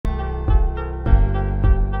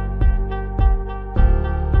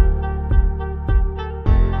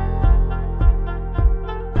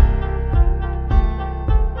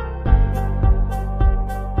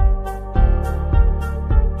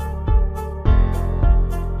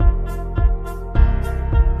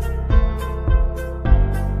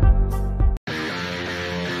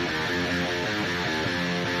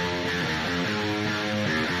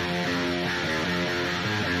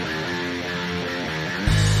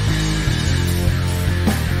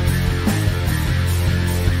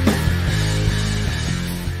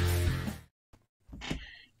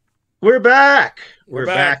We're back. We're We're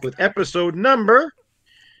back back. with episode number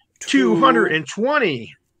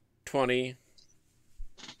 220. 220,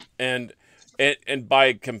 and and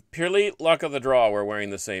by complete luck of the draw, we're wearing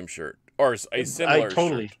the same shirt or a I similar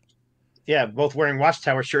totally, shirt. yeah, both wearing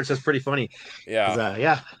Watchtower shirts. That's pretty funny. Because, Yeah,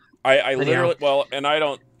 yeah, I anyhow, literally well, and I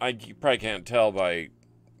don't. You probably can't tell by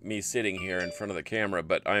me sitting here in front of the camera,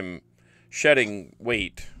 but I'm shedding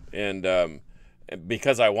weight, and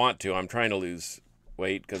because I want to, I'm trying to lose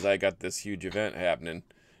weight because I got this huge event happening,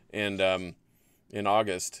 and in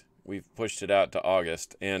August. We've pushed it out to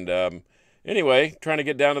August. And anyway, trying to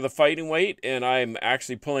get down to the fighting weight, and I'm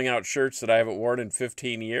actually pulling out shirts that I haven't worn in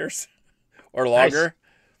 15 years or nice. longer.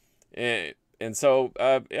 And so,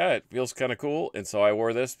 yeah, it feels kind of cool. And so I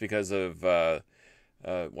wore this because of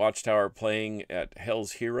Watchtower playing at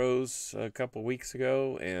Hell's Heroes a couple weeks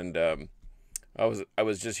ago. And I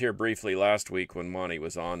was just here briefly last week when Monty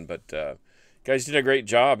was on, but guys did a great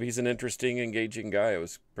job. He's an interesting, engaging guy. It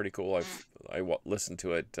was pretty cool. I listened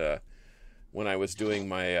to it when I was doing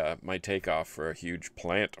my takeoff for a huge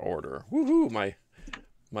plant order. Woohoo!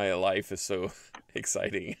 My life is so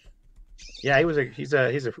exciting. Yeah, he's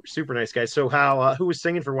a super nice guy. So who was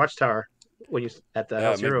singing for Watchtower when you at the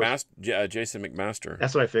House Heroes? Jason McMaster.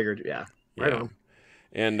 That's what I figured. Yeah, right Yeah, on.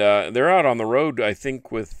 and they're out on the road. I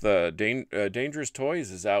think with Dangerous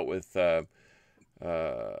Toys is out with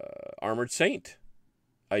Armored Saint,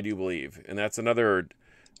 I do believe, and that's another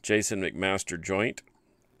Jason McMaster joint.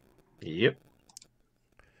 Yep.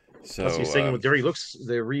 Plus, he's So, singing with Dirty Looks,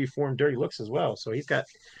 the reformed Dirty Looks as well. So he's got.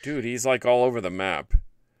 dude, he's like all over the map.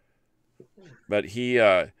 But he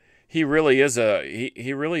really is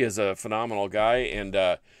he really is a phenomenal guy. And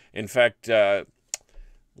in fact,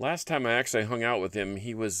 last time I actually hung out with him,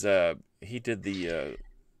 he did the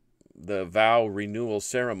vow renewal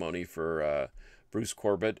ceremony for Bruce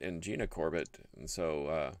Corbett and Gina Corbett, and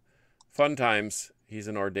so fun times. He's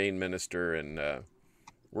an ordained minister and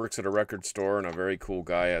works at a record store and a very cool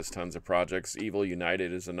guy. Has tons of projects. Evil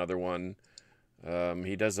United is another one.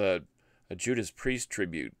 He does a Judas Priest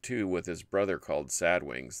tribute too with his brother called Sad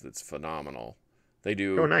Wings. That's phenomenal. They Oh,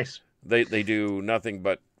 do nice. they do nothing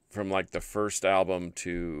but from like the first album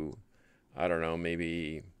to I don't know,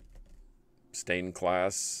 maybe Stained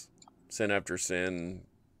Class, Sin After Sin.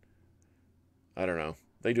 I don't know.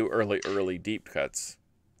 They do early deep cuts.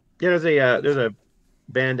 Yeah, there's a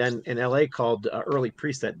band in LA called Early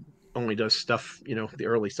Priest that only does stuff, the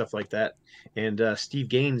early stuff like that. And Steve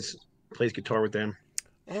Gaines plays guitar with them.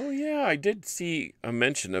 Oh yeah, I did see a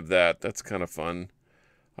mention of that. That's kind of fun.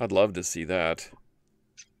 I'd love to see that.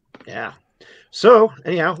 Yeah. So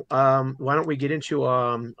anyhow, why don't we get into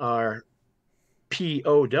our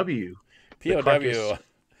POW, the Carcass POW.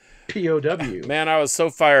 POW. Man, I was so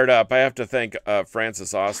fired up. I have to thank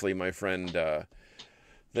Francis Osley, my friend,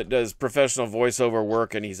 that does professional voiceover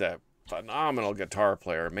work, and he's a phenomenal guitar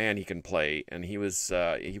player. Man, he can play, and he was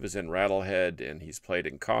in Rattlehead, and he's played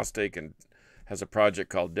in Caustic, and has a project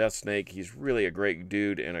called Death Snake. He's really a great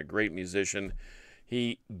dude and a great musician.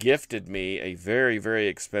 He gifted me a very, very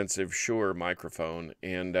expensive Shure microphone,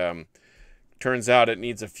 and turns out it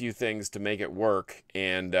needs a few things to make it work.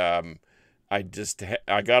 And I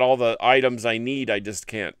got all the items I need. I just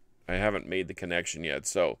can't. I haven't made the connection yet.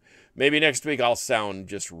 So maybe next week I'll sound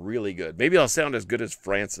just really good. Maybe I'll sound as good as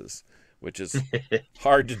Francis, which is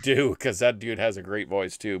hard to do because that dude has a great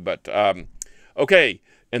voice too. But okay.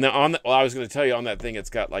 And then I was going to tell you on that thing, it's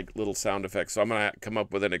got like little sound effects. So I'm going to come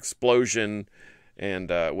up with an explosion and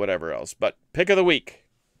whatever else. But pick of the week.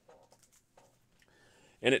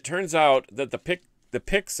 And it turns out that the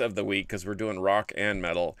picks of the week, because we're doing rock and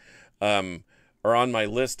metal, are on my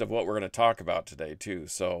list of what we're going to talk about today too.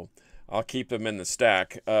 So I'll keep them in the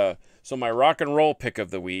stack. So my rock and roll pick of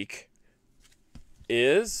the week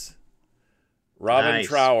is Robin Nice.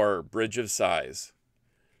 Trower, Bridge of Sighs.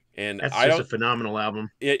 And That's I just a don't. phenomenal album.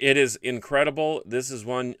 It is incredible. This is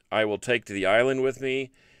one I will take to the island with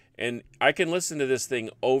me. And I can listen to this thing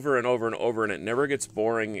over and over and over, and it never gets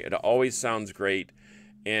boring. It always sounds great.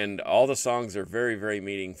 And all the songs are very, very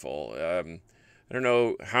meaningful. I don't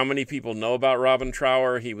know how many people know about Robin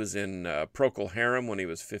Trower. He was in Procol Harum when he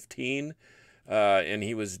was 15, and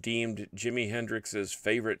he was deemed Jimi Hendrix's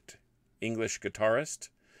favorite English guitarist,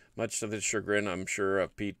 much to the chagrin, I'm sure,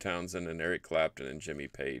 of Pete Townsend and Eric Clapton and Jimmy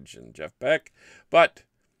Page and Jeff Beck. But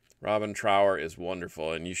Robin Trower is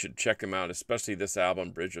wonderful, and you should check him out, especially this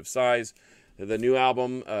album, Bridge of Sighs. The new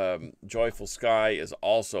album, Joyful Sky, is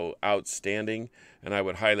also outstanding, and I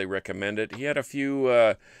would highly recommend it. He had a few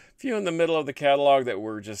in the middle of the catalog that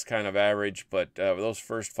were just kind of average, but those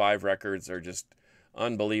first 5 records are just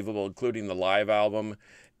unbelievable, including the live album.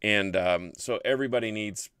 And so everybody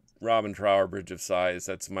needs Robin Trower, Bridge of Sighs.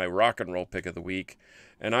 That's my rock and roll pick of the week.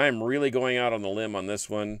 And I am really going out on the limb on this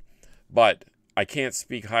one, but I can't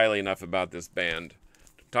speak highly enough about this band.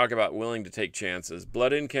 Talk about willing to take chances.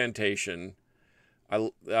 Blood Incantation.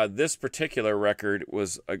 This particular record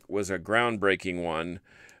was a groundbreaking one.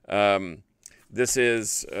 This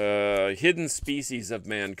is Hidden Species of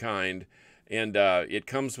Mankind, and it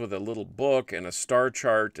comes with a little book and a star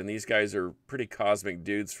chart. And these guys are pretty cosmic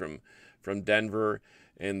dudes from Denver,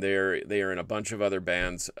 and they are in a bunch of other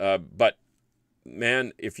bands. But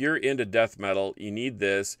man, if you're into death metal, you need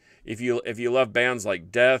this. If you love bands like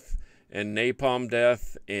Death and Napalm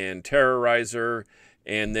Death and Terrorizer,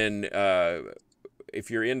 and then if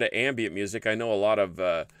you're into ambient music, I know a lot of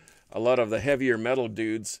the heavier metal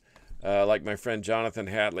dudes, like my friend Jonathan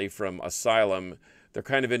Hatley from Asylum. They're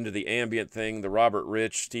kind of into the ambient thing, the Robert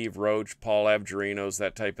Rich, Steve Roach, Paul Avgerinos,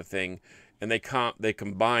 that type of thing, and they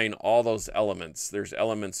combine all those elements. There's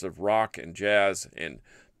elements of rock and jazz and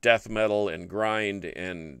death metal and grind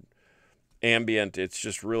and ambient. It's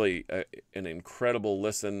just really an incredible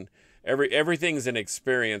listen. Everything's an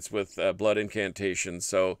experience with Blood Incantation.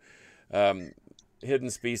 So Hidden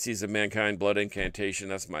Species of Mankind, Blood Incantation,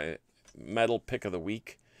 that's my metal pick of the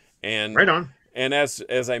week. And Right on. and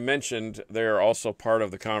as I mentioned, they're also part of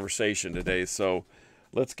the conversation today. So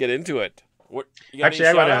let's get into it. What you got? Actually,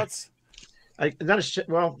 any shout outs?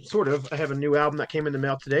 well, sort of. I have a new album that came in the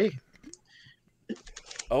mail today.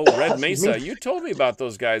 Oh, Red Mesa. You told me about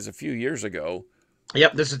those guys a few years ago.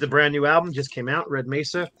 Yep, this is the brand new album, just came out, Red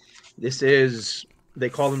Mesa. They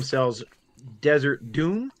call themselves Desert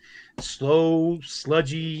Doom. Slow,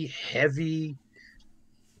 sludgy, heavy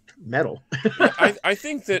metal. I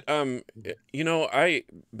think that I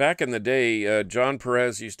back in the day, John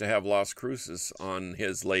Perez used to have Las Cruces on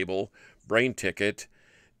his label, Brain Ticket,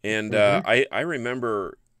 and I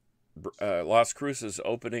remember Las Cruces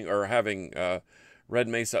opening or having Red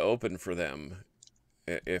Mesa open for them,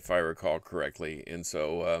 if I recall correctly. And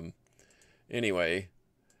so anyway,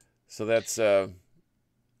 so that's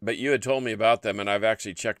but you had told me about them, and I've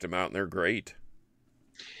actually checked them out, and they're great.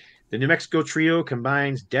 The New Mexico trio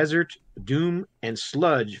combines desert, doom, and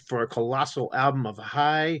sludge for a colossal album of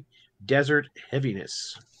high desert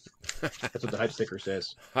heaviness. That's what the hype sticker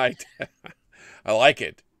says. I like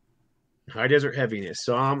it. High desert heaviness.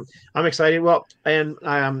 So I'm excited. Well, and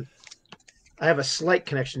I have a slight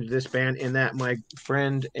connection to this band in that my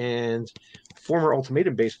friend and former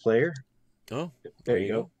Ultimatum bass player. Oh, there you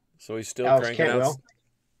go. So he's still Alex cranking Cantwell. out.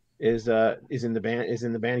 Is in the band.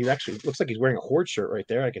 He actually looks like he's wearing a Horde shirt right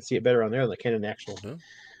there. I can see it better on there than I can in the actual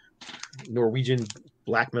Norwegian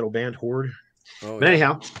black metal band Horde. Oh, but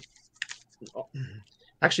anyhow,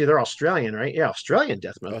 actually they're Australian, right? Yeah, Australian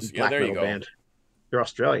death metal black metal band. They're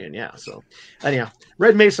Australian, yeah. So anyhow,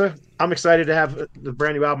 Red Mesa. I'm excited to have the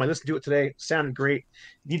brand new album. I listened to it today. Sounded great.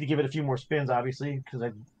 Need to give it a few more spins, obviously, because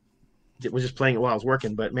I was just playing it while I was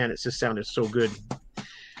working. But man, it just sounded so good.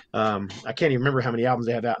 I can't even remember how many albums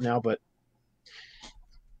they have out now, but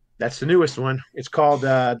that's the newest one. It's called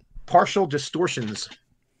Partial Distortions.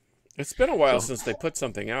 It's been a while since they put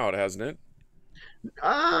something out, hasn't it?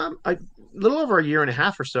 A little over a year and a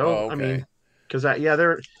half or so. Oh, okay. I mean, because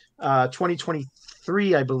they're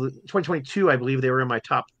 2023, I believe, 2022, I believe they were in my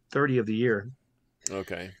top 30 of the year.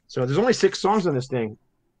 Okay. So there's only 6 songs on this thing,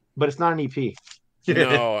 but it's not an EP.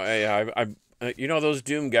 No, I those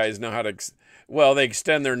Doom guys know how to. Well, they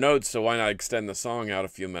extend their notes, so why not extend the song out a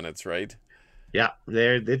few minutes, right? Yeah,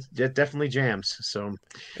 it definitely jams. So,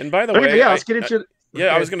 and by the way, let's get into it.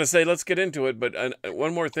 Yeah, I was going to say let's get into it, but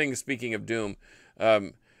one more thing. Speaking of Doom,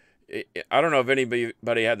 I don't know if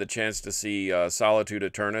anybody had the chance to see Solitude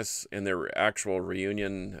Eternus in their actual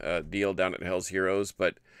reunion deal down at Hell's Heroes,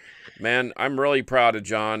 but man, I'm really proud of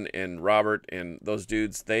John and Robert and those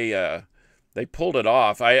dudes. They pulled it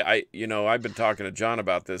off. I've been talking to John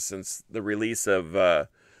about this since the release of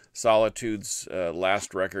Solitude's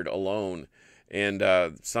last record, Alone, and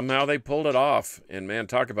somehow they pulled it off. And man,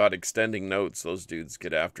 talk about extending notes. Those dudes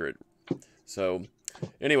get after it. So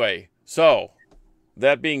anyway,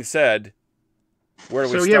 that being said, where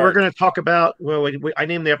do we start? We're going to talk about, I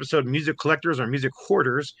named the episode Music Collectors or Music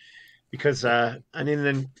Hoarders because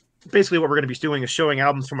basically what we're going to be doing is showing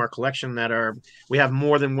albums from our collection that we have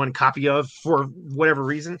more than one copy of for whatever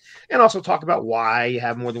reason, and also talk about why you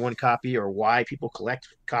have more than one copy or why people collect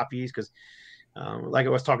copies. Because like I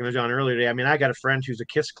was talking to John earlier today, I mean, I got a friend who's a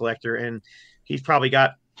Kiss collector, and he's probably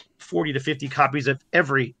got 40 to 50 copies of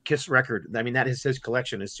every Kiss record. I mean, that is his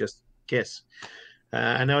collection. It's just Kiss.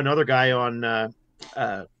 I know another guy on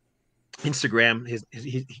Instagram.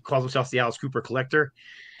 He calls himself the Alice Cooper collector.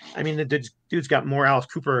 I mean, the dude's got more Alice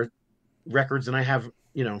Cooper records than I have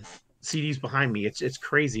CDs behind me. It's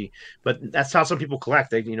crazy, but that's how some people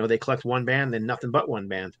collect. They collect one band, then nothing but one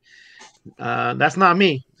band. That's not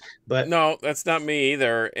me, but No, that's not me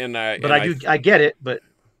either. And I do I get it. But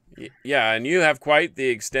yeah, and you have quite the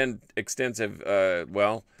extensive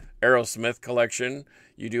Aerosmith collection.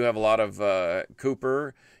 You do have a lot of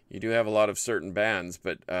Cooper. You do have a lot of certain bands,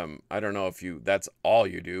 but I don't know if that's all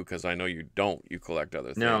you do, because I know you don't. You collect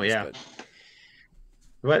other no, things, yeah.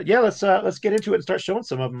 But yeah, let's get into it and start showing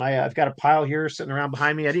some of them. I've got a pile here sitting around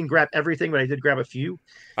behind me. I didn't grab everything, but I did grab a few.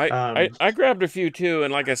 I, I, Um, I grabbed a few too,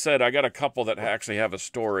 and like I said, I got a couple that actually have a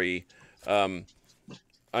story. Um,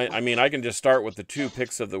 I mean, I can just start with the two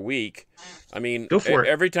picks of the week. I mean, go for it.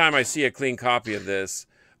 every time I see a clean copy of this,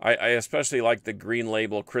 I especially like the Green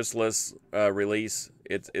Label Chrysalis release.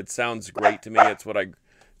 It sounds great to me. It's what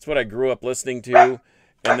I grew up listening to,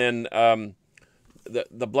 and then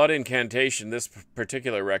the Blood Incantation. This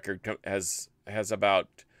particular record has about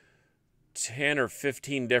 10 or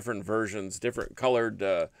 15 different versions, different colored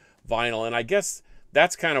vinyl, and I guess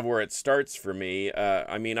that's kind of where it starts for me.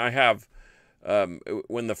 I mean, I have.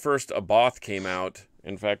 When the first Aboth came out,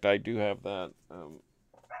 in fact, I do have that.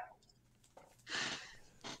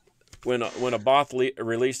 When Aboth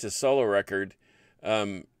released his solo record, I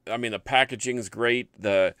mean, the packaging's great.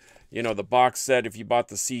 The box set, if you bought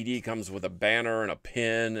the CD, comes with a banner and a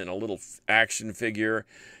pin and a little action figure,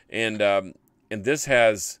 and this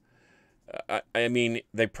has. I mean,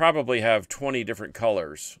 they probably have 20 different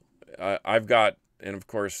colors. I've got, and of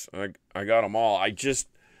course, I got them all. I just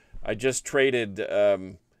traded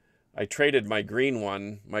I traded my green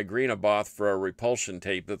Aboth for a Repulsion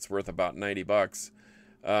tape that's worth about $90.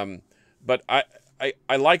 But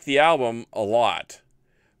I like the album a lot,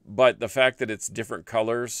 but the fact that it's different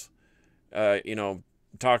colors,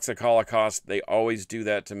 Toxic Holocaust, they always do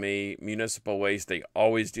that to me. Municipal Waste, they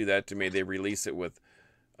always do that to me. They release it with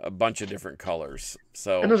a bunch of different colors. And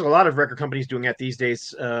So there's a lot of record companies doing that these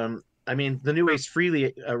days. I mean, the new Ace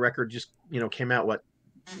Frehley record just came out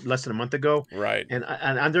less than a month ago, right.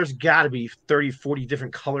 and there's got to be 30, 40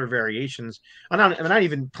 different color variations. I'm not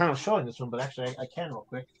even planning on showing this one, but actually I can real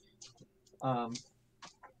quick. I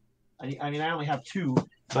mean, I only have two,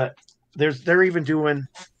 but they're even doing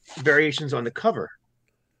variations on the cover.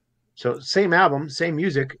 So same album, same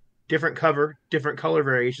music, different cover, different color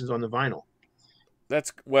variations on the vinyl.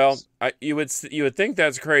 You would think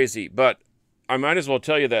that's crazy, but I might as well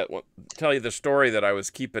tell you the story that I was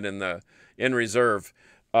keeping in reserve.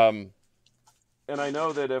 And I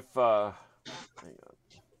know that if hang on.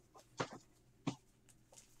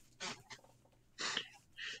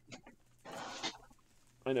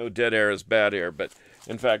 I know dead air is bad air, but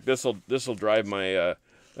in fact, this'll drive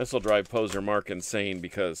Poser Mark insane,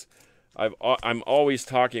 because I'm always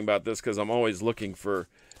talking about this, because I'm always looking for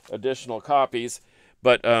additional copies.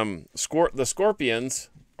 But the Scorpions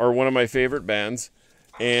are one of my favorite bands,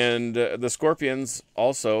 and the Scorpions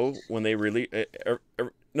also, when they release,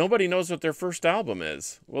 nobody knows what their first album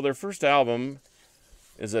is. Well, their first album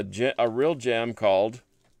is a real gem called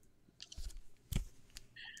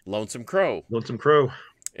Lonesome Crow. Lonesome Crow.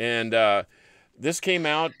 And this came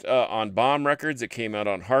out on Bomb Records. It came out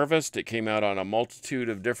on Harvest. It came out on a multitude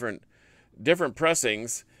of different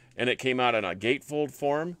pressings, and it came out in a gatefold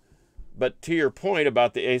form. But to your point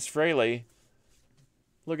about the Ace Frehley,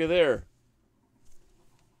 look at there.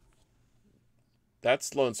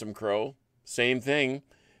 That's Lonesome Crow. Same thing.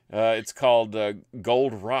 It's called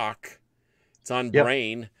Gold Rock. It's on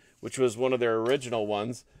Brain, which was one of their original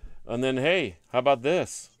ones. And then, hey, how about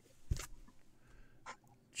this?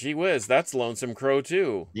 Gee whiz, that's Lonesome Crow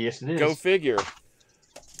too. Yes, it is. Go figure.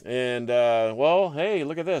 And, hey,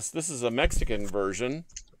 look at this. This is a Mexican version.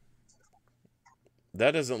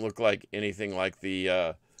 That doesn't look like anything like the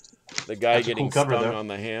guy That's getting cool cover, stung though. on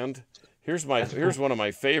the hand. Here's one of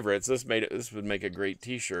my favorites. This would make a great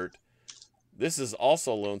T-shirt. This is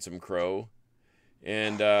also Lonesome Crow,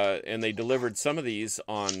 and they delivered some of these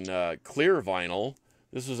on clear vinyl.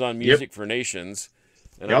 This was on Music for Nations.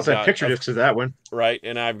 And they also have picture discs of that one. Right,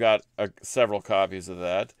 and I've got several copies of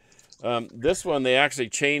that. This one, they actually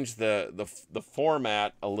changed the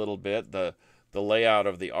format a little bit, the layout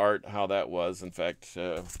of the art, how that was. In fact,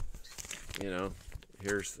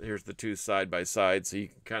 here's the two side by side, so you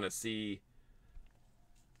can kind of see.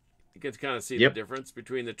 You can kind of see the difference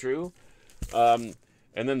between the two. And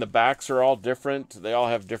then the backs are all different. They all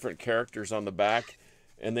have different characters on the back.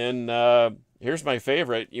 And then here's my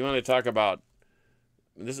favorite. You want to talk about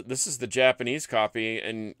this is the Japanese copy,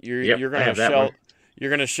 and you're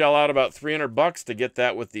gonna shell out about $300 to get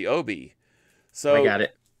that with the obi. So I got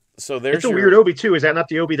it. So there's a weird obi too. Is that not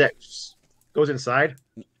the obi that goes inside?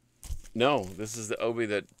 No, this is the Obi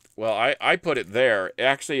that. Well, I put it there.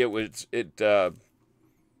 Actually, it was it.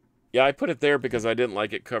 Yeah, I put it there because I didn't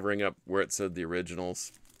like it covering up where it said the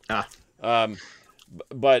originals. Ah, Um,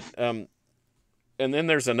 but and then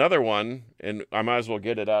there's another one, and I might as well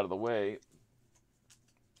get it out of the way.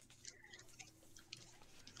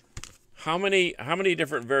 How many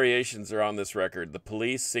different variations are on this record? The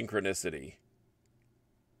Police Synchronicity.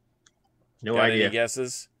 no Got any idea.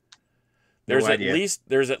 guesses? No idea.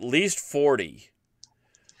 There's at least 40.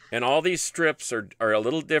 And all these strips are a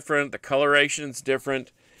little different. The coloration's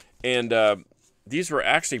different. And these were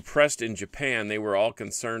actually pressed in Japan. They were all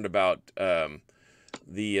concerned about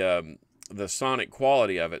the sonic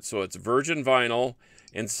quality of it. So it's virgin vinyl,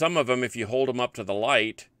 and some of them, if you hold them up to the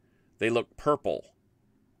light, they look purple.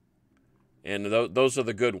 And those are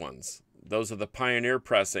the good ones. Those are the pioneer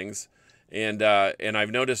pressings. And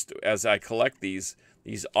I've noticed as I collect these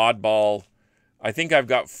oddball. I think I've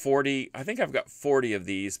got 40. I think I've got 40 of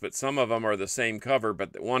these, but some of them are the same cover.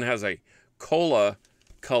 But one has a cola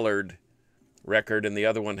colored record, and the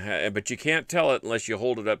other one but you can't tell it unless you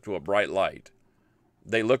hold it up to a bright light.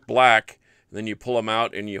 They look black, and then you pull them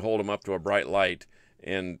out and you hold them up to a bright light,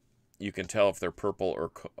 and you can tell if they're purple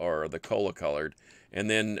or the cola colored. And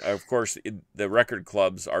then, of course, the record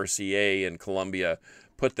clubs, RCA and Columbia,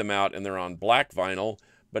 put them out, and they're on black vinyl,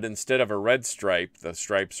 but instead of a red stripe, the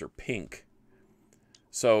stripes are pink.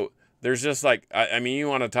 So there's just like, I mean, you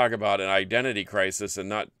want to talk about an identity crisis and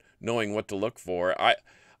not knowing what to look for.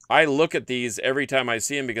 I look at these every time I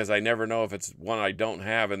see them because I never know if it's one I don't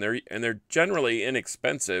have, and they're generally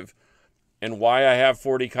inexpensive. And why I have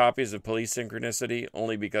 40 copies of Police Synchronicity?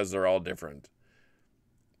 Only because they're all different.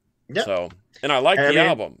 Yep. So, and I like the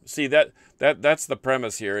album. See, that's the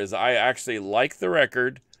premise here, is I actually like the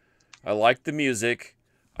record. I like the music.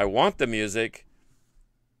 I want the music.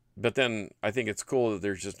 But then I think it's cool that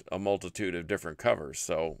there's just a multitude of different covers.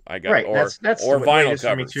 So I got right. That's or the vinyl latest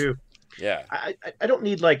for me covers too. Yeah. I don't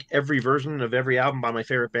need like every version of every album by my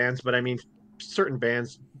favorite bands, but I mean certain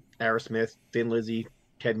bands, Aerosmith, Thin Lizzy,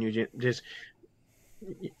 Ted Nugent, just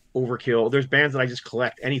Overkill. There's bands that I just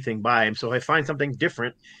collect anything by them. So if I find something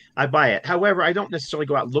different, I buy it. However, I don't necessarily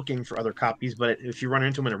go out looking for other copies, but if you run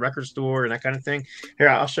into them in a record store and that kind of thing, here,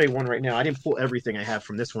 I'll show you one right now. I didn't pull everything I have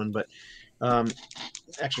from this one, but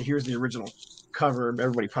actually, here's the original cover.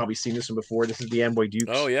 Everybody probably seen this one before. This is the Amboy Dukes.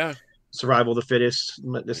 Oh yeah. Survival of the Fittest.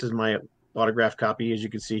 This is my autographed copy. As you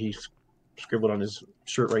can see, he scribbled on his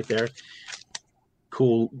shirt right there.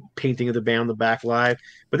 Cool painting of the band on the back live.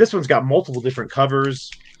 But this one's got multiple different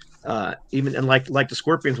covers. Even and like the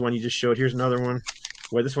Scorpions one you just showed. Here's another one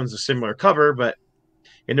where this one's a similar cover, but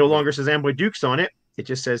it no longer says Amboy Dukes on it. It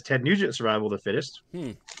just says Ted Nugent, Survival of the Fittest.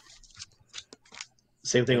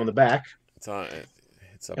 Same thing on the back. It's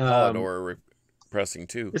a Polydor pressing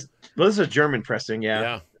too. This is a German pressing,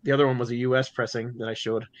 yeah. The other one was a U.S. pressing that I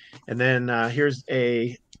showed. And then here's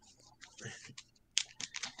a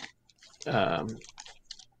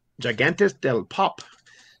Gigantes del Pop,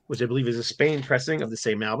 which I believe is a Spain pressing of the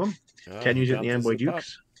same album. Ted Nugent and the Amboy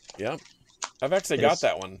Dukes. Yeah. I've actually got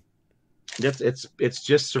that one. It's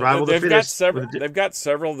just Survival of the Fittest. They've got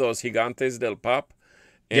several of those Gigantes del Pop.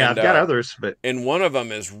 And, yeah, I've got others, but and one of them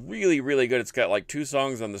is really, really good. It's got like 2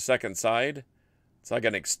 songs on the second side. It's like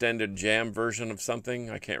an extended jam version of something.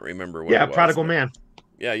 I can't remember what it was. Prodigal Man.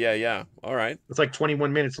 Yeah. All right. It's like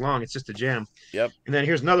 21 minutes long. It's just a jam. Yep. And then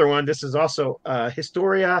here's another one. This is also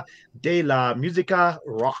Historia de la Musica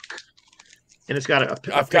Rock. And it's got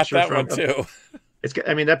a I've got that one too.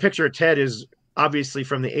 That picture of Ted is obviously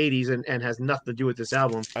from the 80s and has nothing to do with this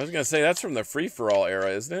album. I was going to say that's from the Free For All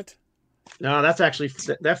era, isn't it? No, that's actually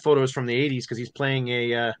that photo is from the 80s because he's playing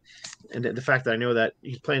and the fact that I know that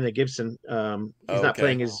he's playing the Gibson. He's not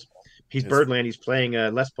playing his Birdland. He's playing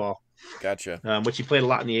Les Paul. Gotcha. Which he played a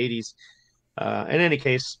lot in the 80s. In any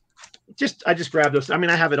case, I just grabbed those. I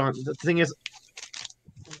mean, I have it on. The thing is,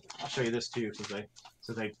 I'll show you this too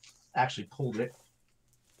since I actually pulled it.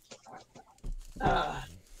 I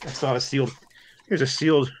saw a sealed. Here's a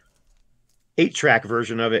sealed 8-track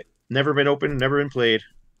version of it. Never been opened. Never been played.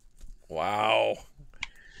 Wow.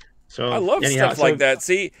 So I love stuff like that.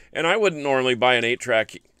 See, and I wouldn't normally buy an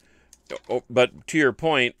 8-track, but to your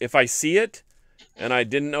point, if I see it and I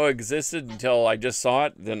didn't know it existed until I just saw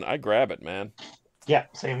it, then I grab it, man. Yeah,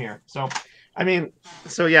 same here. So, I mean,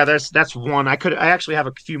 yeah, that's one. I actually have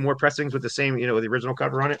a few more pressings with the same, with the original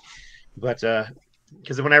cover on it, but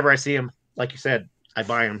because whenever I see them, like you said, I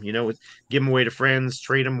buy them. Give them away to friends,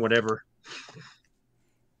 trade them, whatever.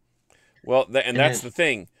 Well, and that's the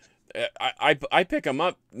thing. I pick them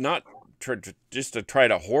up not just to try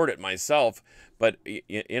to hoard it myself. But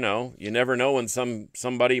you know, you never know when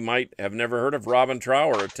somebody might have never heard of Robin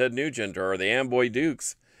Trower or Ted Nugent or the Amboy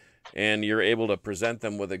Dukes, and you're able to present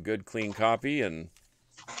them with a good, clean copy, and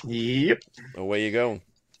Yep. away you go.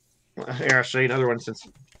 Here, I'll show you another one. Since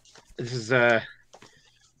this is the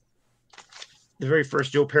very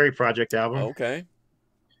first Joe Perry Project album, Okay.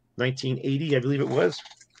 1980, I believe it was,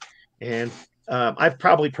 and I've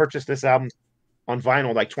probably purchased this album on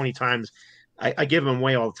vinyl like 20 times. I give them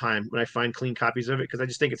away all the time when I find clean copies of it because I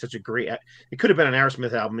just think it's such a great. It could have been an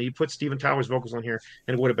Aerosmith album. You put Steven Tyler's vocals on here,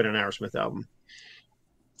 and it would have been an Aerosmith album.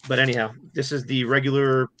 But anyhow, this is the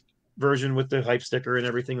regular version with the hype sticker and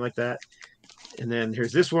everything like that. And then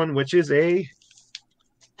here's this one, which is a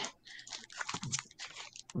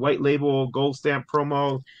white label gold stamp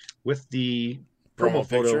promo with the promo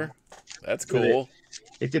photo. Picture. That's cool.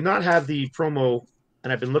 It did not have the promo,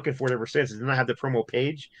 and I've been looking for it ever since. It did not have the promo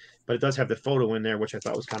page, but it does have the photo in there, which I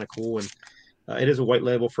thought was kind of cool. And it is a white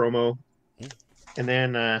label promo. And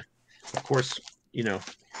then, of course, you know,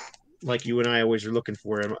 like you and I always are looking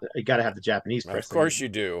for, you got to have the Japanese press. Of course you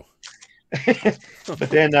do. But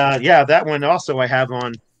then, yeah, that one also I have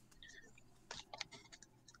on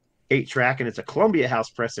 8-track, and it's a Columbia House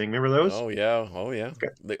pressing. Remember those? Oh yeah, oh yeah.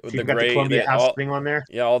 The gray, the Columbia House thing on there.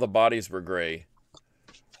 Yeah, all the bodies were gray.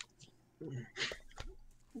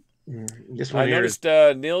 This one I here noticed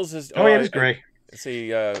Niels is. Oh yeah, it is gray.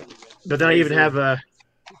 See, but then I even have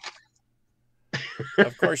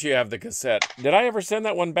Of course, you have the cassette. Did I ever send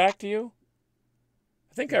that one back to you?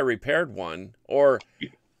 I think I repaired one, or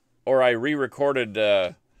I re-recorded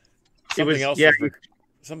something else. Yeah,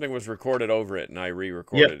 something was recorded over it, and I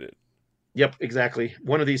re-recorded it. Yep, exactly.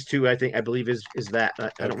 One of these two, I believe, is that. I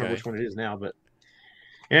don't remember which one it is now, but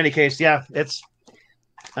in any case, yeah, it's.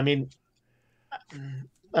 I mean,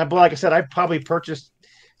 like I said, I've probably purchased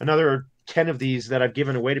another 10 of these that I've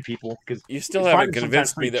given away to people because you still haven't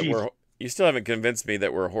convinced me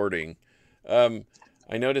that we're hoarding.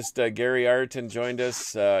 I noticed Gary Ayrton joined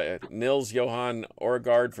us. Nils Johan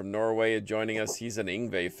Orgard from Norway is joining us. He's an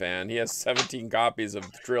Yngwie fan. He has 17 copies of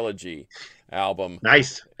the Trilogy album.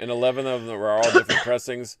 Nice. And 11 of them are all different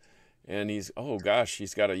pressings. And he's got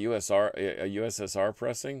a USSR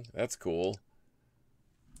pressing. That's cool.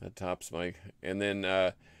 That tops my. And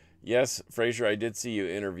then, yes, Fraser, I did see you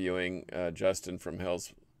interviewing Justin from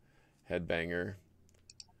Hell's Headbanger.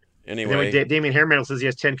 Anyway, Damien Hairmetal says he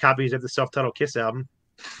has 10 copies of the self-titled Kiss album.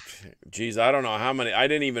 Geez, I don't know how many. I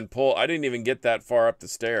didn't even get that far up the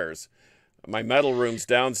stairs. My metal room's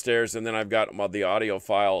downstairs, and then I've got the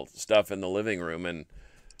audiophile stuff in the living room. And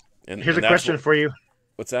here's a question for you.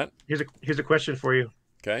 What's that? Here's a question for you.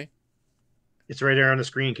 Okay. It's right there on the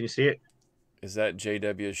screen. Can you see it? Is that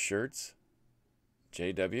JW's shirts?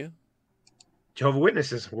 JW? Jehovah's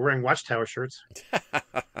Witnesses. We're wearing Watchtower shirts.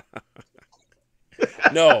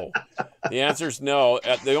 No. The answer is no.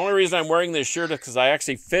 The only reason I'm wearing this shirt is because I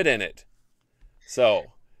actually fit in it. So.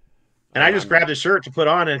 And I just grabbed a shirt to put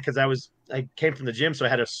on it because I came from the gym, so I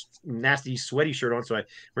had a nasty, sweaty shirt on. So I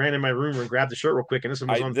ran in my room and grabbed the shirt real quick, and this one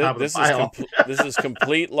was on top of the pile. This is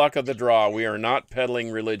complete luck of the draw. We are not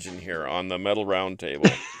peddling religion here on the Metal Round Table.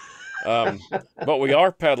 But we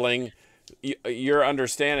are peddling your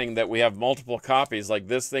understanding that we have multiple copies, like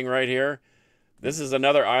this thing right here. This is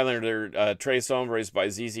another Islander, Tres Hombres by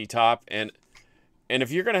ZZ Top. And if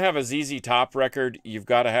you're going to have a ZZ Top record, you've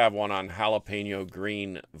got to have one on jalapeno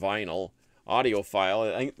green vinyl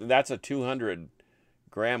audiophile. I think that's a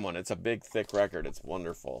 200-gram one. It's a big, thick record. It's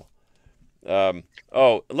wonderful.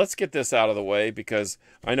 Let's get this out of the way because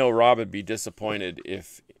I know Rob would be disappointed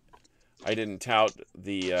if I didn't tout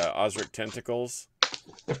the Osric Tentacles.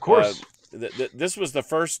 Of course. This was the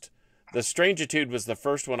first. The Strangitude was the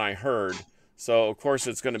first one I heard. So, of course,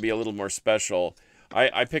 it's going to be a little more special.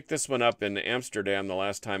 I picked this one up in Amsterdam the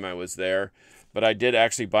last time I was there, but I did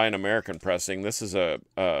actually buy an American pressing. This is a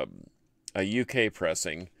UK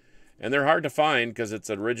pressing, and they're hard to find because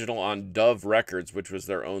it's original on Dove Records, which was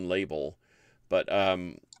their own label. But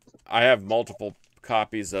I have multiple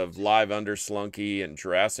copies of Live Underslunky and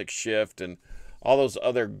Jurassic Shift and all those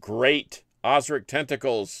other great Osric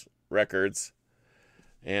Tentacles records.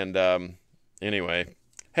 And anyway,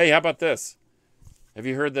 hey, how about this? Have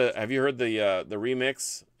you heard the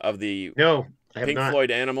remix of the Pink Floyd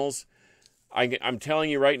Animals? I'm telling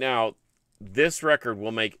you right now, this record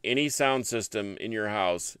will make any sound system in your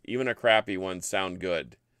house, even a crappy one, sound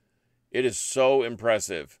good. It is so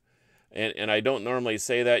impressive. And I don't normally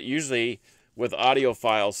say that. Usually with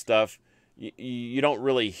audiophile stuff, you don't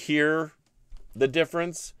really hear the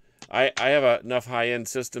difference. I have enough high-end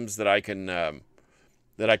systems that I can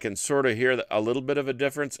that I can sort of hear a little bit of a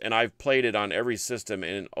difference, and I've played it on every system,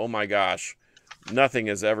 and oh my gosh, nothing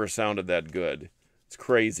has ever sounded that good. It's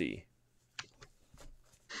crazy.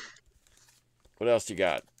 What else you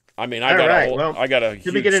got? I mean, All right. Well, I got a let me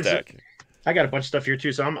huge get into. stack. I got a bunch of stuff here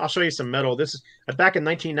too, so I'll show you some metal. This is back in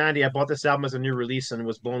 1990. I bought this album as a new release and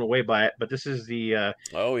was blown away by it. But this is the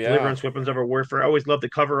Oh yeah. Deliverance Weapons of Our Warfare. I always loved the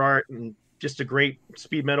cover art and just a great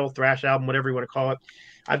speed metal thrash album, whatever you want to call it.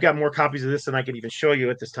 I've got more copies of this than I could even show you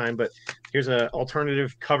at this time, but here's an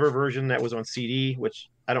alternative cover version that was on CD, which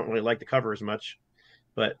I don't really like the cover as much,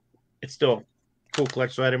 but it's still a cool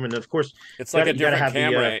collector's item. And of course, it's like a different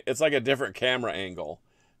camera. It's like a different camera angle.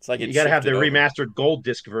 It's like you got to have the remastered gold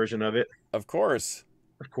disc version of it. Of course.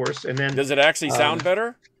 And then does it actually sound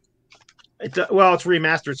better? Well, it's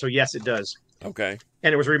remastered, so yes, it does. Okay.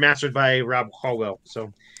 And it was remastered by Rob Hallwell.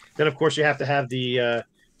 So then, of course, you have to have the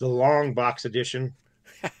long box edition.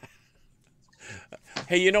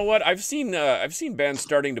 Hey, you know what? I've seen bands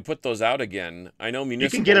starting to put those out again. I know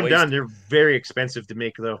Municipal You can get them Waste, done. They're very expensive to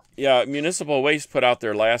make, though. Yeah, Municipal Waste put out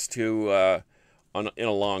their last two in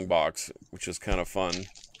a long box, which is kind of fun.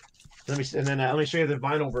 Let me show you the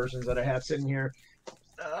vinyl versions that I have sitting here.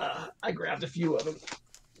 I grabbed a few of them.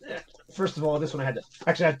 First of all, this one I had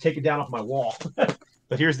to take it down off my wall.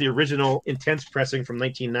 But here's the original Intense pressing from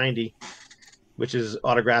 1990, which is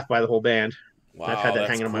autographed by the whole band. Wow, I've had that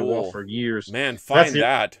hanging on my wall for years. Man, find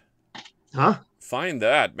that. Huh? Find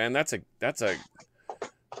that, man. That's like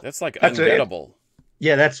ungettable.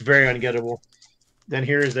 Yeah, that's very ungettable. Then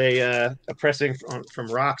here's a pressing from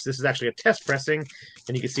Rocks. This is actually a test pressing,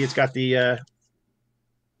 and you can see it's got the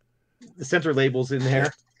center labels in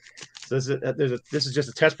there. So this is just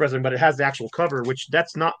a test pressing, but it has the actual cover, which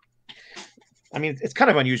that's not. I mean, it's kind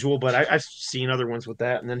of unusual, but I've seen other ones with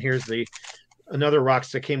that. And then here's another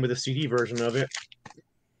Rocks that came with a CD version of it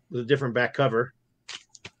with a different back cover.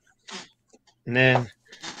 And then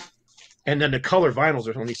the color vinyls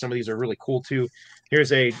are some of these are really cool too.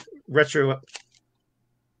 Here's a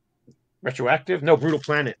retroactive, no, Brutal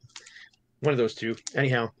Planet, one of those two.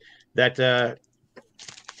 Anyhow, let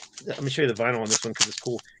me show you the vinyl on this one because it's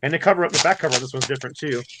cool. And the back cover on this one's different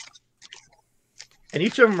too. And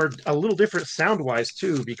each of them are a little different sound-wise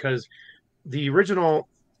too, because the original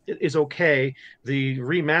is okay. The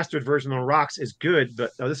remastered version on Rocks is good,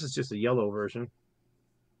 but this is just a yellow version.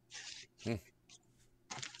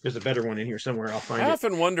 There's a better one in here somewhere. I'll find it. I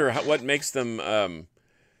often wonder what makes them.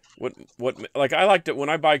 Like I like to when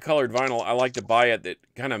I buy colored vinyl, I like to buy it that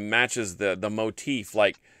kind of matches the motif,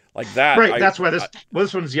 like that. Right. That's why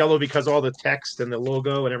this one's yellow because all the text and the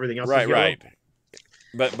logo and everything else. Is yellow. Right.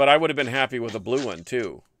 But I would have been happy with a blue one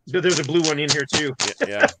too. There's a blue one in here too.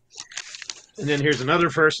 Yeah. And then here's another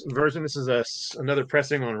first version. This is another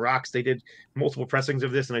pressing on Rocks. They did multiple pressings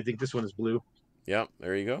of this, and I think this one is blue. Yeah,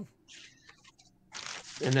 there you go.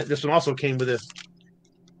 And this one also came with a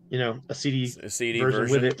CD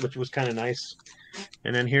version with it, which was kind of nice.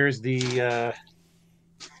 And then here's the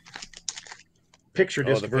picture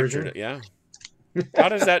disc version. Yeah. How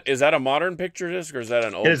does that? Is that a modern picture disc or is that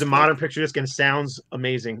an old? It is a modern picture disc and sounds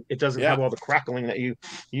amazing. It doesn't have all the crackling that you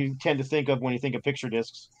tend to think of when you think of picture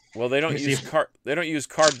discs. Well, they don't use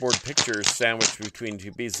cardboard pictures sandwiched between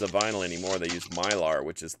two pieces of vinyl anymore. They use Mylar,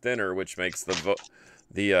 which is thinner, which makes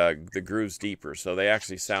the grooves deeper. So they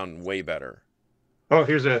actually sound way better. Oh,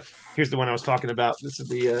 here's the one I was talking about. This is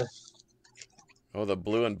the the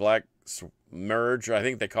blue and black merge. I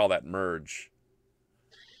think they call that merge.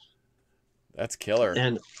 That's killer.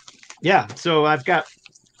 And yeah, so I've got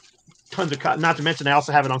tons of not to mention I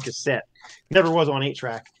also have it on cassette. Never was on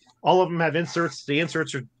 8-track. All of them have inserts. The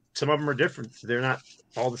inserts some of them are different. They're not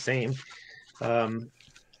all the same.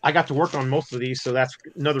 I got to work on most of these, so that's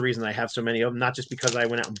another reason I have so many of them. Not just because I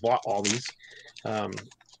went out and bought all these.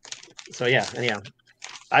 So yeah, anyhow,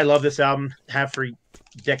 I love this album. Have for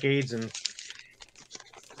decades, and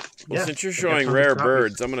since you're showing rare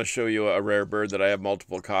birds, I'm going to show you a rare bird that I have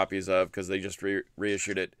multiple copies of because they just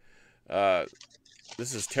reissued it.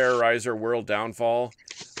 This is Terrorizer World Downfall.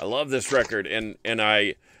 I love this record, and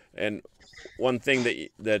one thing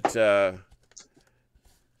that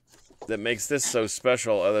makes this so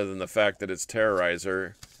special, other than the fact that it's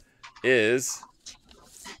Terrorizer, is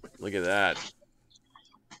look at that.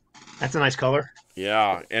 That's a nice color.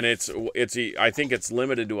 Yeah, and I think it's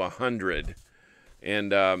limited to 100,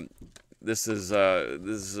 and this is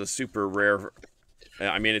a super rare.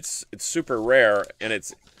 I mean, it's super rare and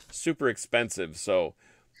it's super expensive. So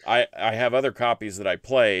I have other copies that I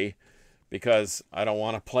play because I don't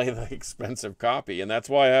want to play the expensive copy, and that's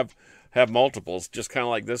why I have multiples, just kind of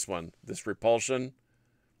like this one, this Repulsion.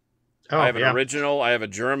 I Oh have an yeah. original. I have a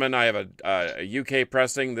German. I have a UK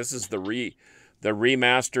pressing. This is the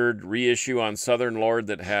remastered reissue on Southern Lord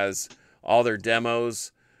that has all their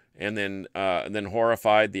demos, and then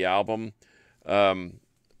Horrified the album. Um,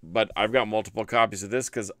 but I've got multiple copies of this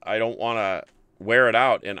because I don't want to wear it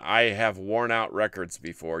out, and I have worn out records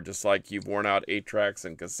before, just like you've worn out 8-tracks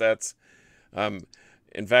and cassettes. Um,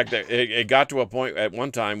 in fact, it got to a point at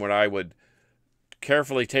one time when I would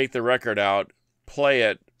carefully take the record out, play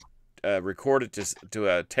it, record it to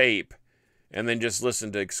a tape, and then just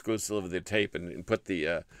listen to exclusively the tape and put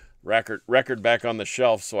the record back on the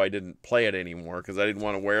shelf so I didn't play it anymore because I didn't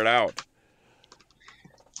want to wear it out.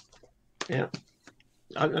 Yeah.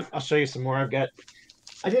 I'll show you some more.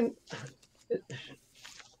 I didn't.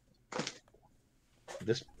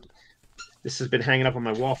 This this has been hanging up on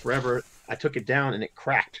my wall forever. I took it down and it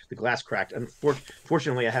cracked. The glass cracked.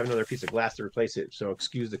 Unfortunately, I have another piece of glass to replace it, so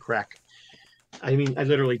excuse the crack. I mean, I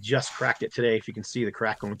literally just cracked it today. If you can see the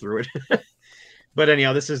crack going through it. But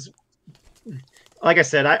anyhow, this is like I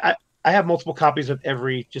said. I have multiple copies of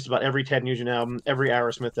just about every Ted Nugent album, every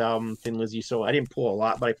Aerosmith album, Thin Lizzy. So I didn't pull a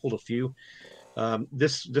lot, but I pulled a few.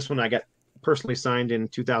 This one I got personally signed in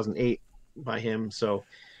 2008 by him. So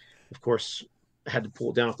of course I had to pull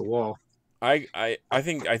it down off the wall. I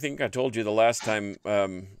think I told you the last time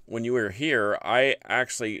when you were here.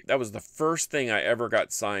 That was the first thing I ever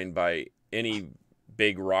got signed by any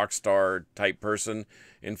big rock star type person.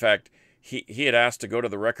 In fact, he had asked to go to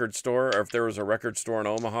the record store, or if there was a record store in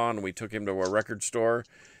Omaha, and we took him to a record store,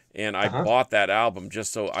 and I bought that album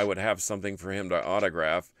just so I would have something for him to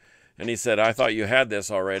autograph. And he said, "I thought you had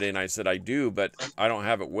this already," and I said, "I do, but I don't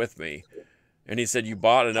have it with me." And he said, "You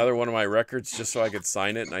bought another one of my records just so I could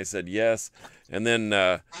sign it?" And I said, "Yes." And then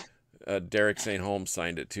Derek St. Holmes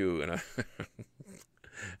signed it too, and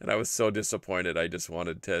and I was so disappointed. I just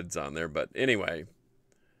wanted Ted's on there, but anyway.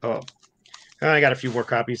 Oh, I got a few more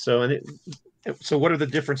copies. So what are the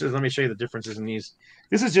differences? Let me show you the differences in these.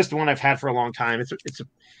 This is just the one I've had for a long time. It's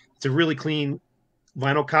a really clean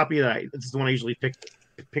vinyl copy this is the one I usually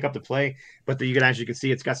pick up to play. But you can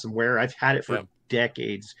see it's got some wear. I've had it for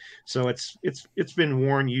decades, so it's been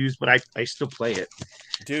worn, used, but I still play it.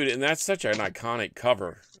 Dude, and that's such an iconic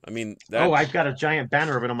cover. I mean, I've got a giant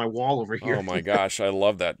banner of it on my wall over here. Oh my gosh, I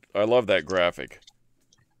love that. I love that graphic.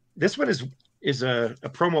 This one is a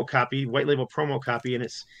promo copy, white label promo copy, and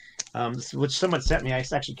it's which someone sent me. I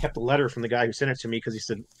actually kept a letter from the guy who sent it to me because he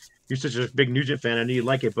said, "You're such a big Nugent fan, I knew you'd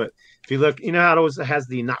like it." But if you look, you know how it always has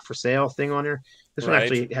the "not for sale" thing on there. This one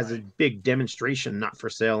actually has a big demonstration "not for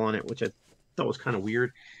sale" on it, which I thought was kind of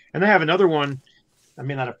weird. And I have another one. I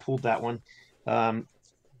may not have pulled that one.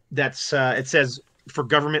 That's it says "for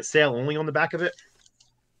government sale only" on the back of it.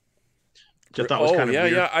 Which I thought was kind of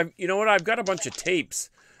weird. Yeah. You know what? I've got a bunch of tapes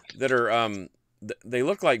that are they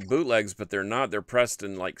look like bootlegs, but they're not. They're pressed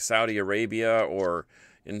in like Saudi Arabia or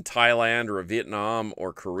in Thailand or Vietnam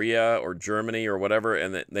or Korea or Germany or whatever,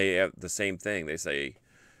 and they have the same thing. They say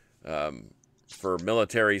for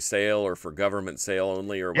military sale or for government sale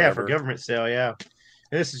only or whatever. Yeah, for government sale, yeah.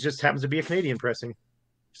 And this just happens to be a Canadian pressing.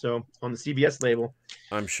 So on the CBS label.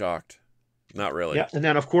 I'm shocked. Not really. Yeah, and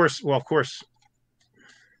then of course. Of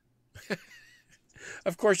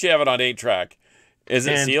course you have it on 8-track. Is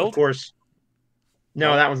it sealed? Of course.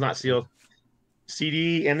 No, that one's not sealed.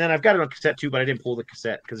 CD, and then I've got it on cassette too, but I didn't pull the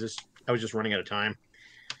cassette because I was just running out of time.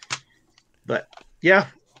 But yeah,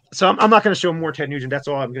 so I'm not going to show more Ted Nugent. That's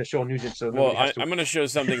all I'm going to show Nugent. So I'm going to show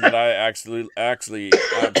something that I actually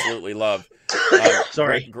absolutely love.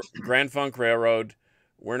 Sorry, Grand Funk Railroad.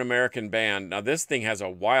 We're an American band. Now this thing has a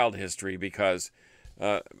wild history because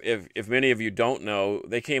if many of you don't know,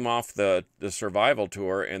 they came off the Survival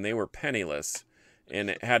tour and they were penniless. And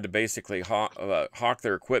it had to basically hawk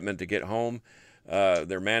their equipment to get home.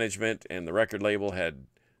 Their management and the record label had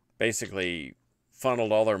basically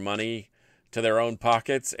funneled all their money to their own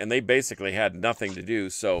pockets, and they basically had nothing to do.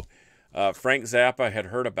 So Frank Zappa had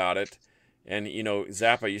heard about it, and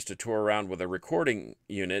Zappa used to tour around with a recording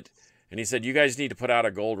unit, and he said, "You guys need to put out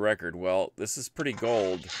a gold record." Well, this is pretty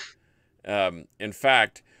gold. In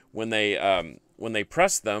fact, when they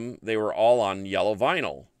pressed them, they were all on yellow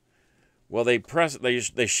vinyl. Well, they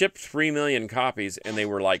shipped 3 million copies, and they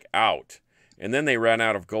were like out. And then they ran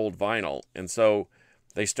out of gold vinyl, and so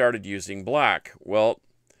they started using black. Well,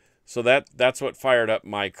 so that's what fired up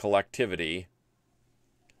my collectivity.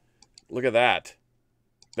 Look at that.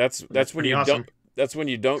 That's when you awesome.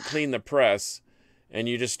 don't clean the press, and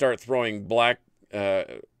you just start throwing black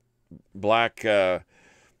vinyl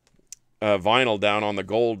down on the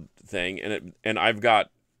gold thing, and I've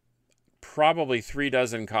got probably 3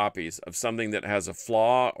 dozen copies of something that has a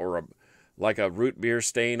flaw or a like a root beer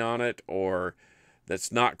stain on it, or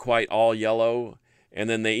that's not quite all yellow. And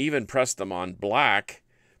then they even pressed them on black,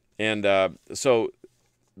 and so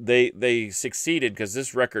they succeeded because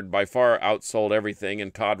this record by far outsold everything.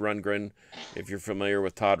 And Todd Rundgren, if you're familiar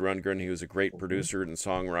with Todd Rundgren, he was a great producer and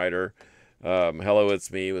songwriter. Hello,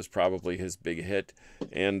 It's Me was probably his big hit,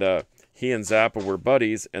 and he and Zappa were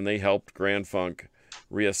buddies, and they helped Grand Funk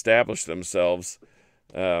reestablish themselves.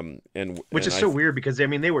 Which is so weird because I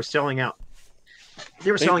mean they were selling out.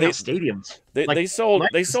 They were selling out stadiums. They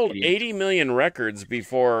sold 80 million records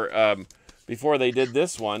before they did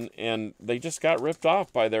this one, and they just got ripped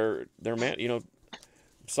off by their man. You know,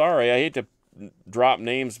 sorry, I hate to drop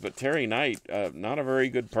names, but Terry Knight, not a very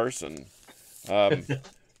good person.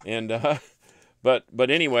 And but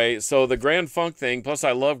anyway, so the Grand Funk thing. Plus,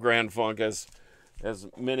 I love Grand Funk, as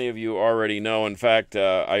many of you already know. In fact,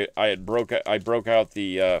 I broke out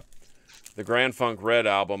the Grand Funk Red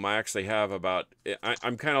album. I actually have about.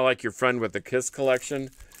 I'm kind of like your friend with the Kiss collection.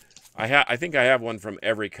 I think I have one from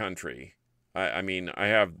every country. I mean, I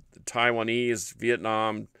have Taiwanese,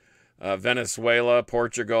 Vietnam, Venezuela,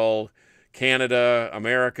 Portugal, Canada,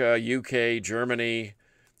 America, UK, Germany,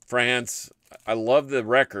 France. I love the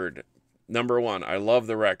record. Number one, I love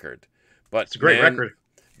the record. But it's a great record.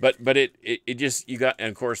 But it just, you got, and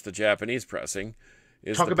of course the Japanese pressing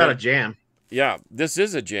is talk about a jam. Yeah, this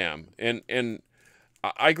is a jam. And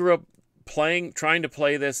I grew up trying to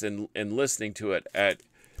play this and listening to it at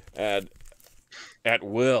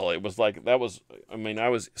will. It was like, I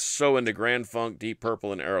was so into Grand Funk, Deep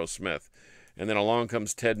Purple, and Aerosmith. And then along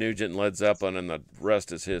comes Ted Nugent and Led Zeppelin, and the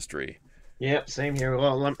rest is history. Yep, same here.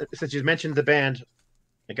 Well, since you mentioned the band,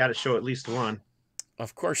 I got to show at least one.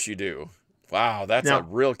 Of course you do. Wow, that's a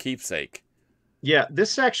real keepsake. Yeah,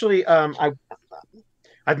 this actually,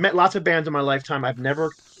 I've met lots of bands in my lifetime. I've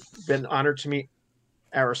never been honored to meet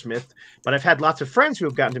Aerosmith, but I've had lots of friends who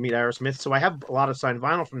have gotten to meet Aerosmith, so I have a lot of signed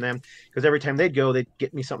vinyl from them because every time they'd go, they'd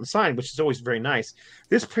get me something signed, which is always very nice.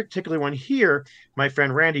 This particular one here, my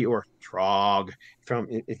friend Randy, or Trog,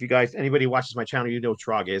 if you guys, anybody watches my channel, you know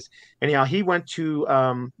Trog is. Anyhow, he went to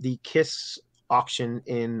the Kiss auction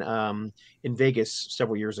in Vegas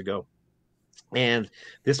several years ago, and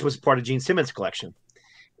this was part of Gene Simmons' collection.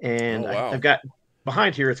 And I've got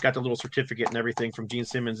behind here, it's got the little certificate and everything from Gene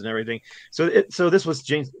Simmons and everything. So this was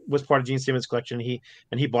part of Gene Simmons' collection. He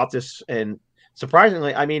bought this, and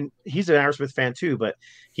surprisingly, I mean, he's an Aerosmith fan too, but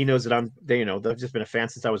he knows that I've just been a fan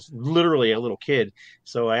since I was literally a little kid.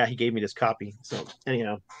 So he gave me this copy. So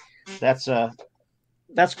anyhow, that's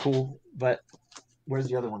cool. But where's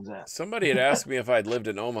the other ones at? Somebody had asked me if I'd lived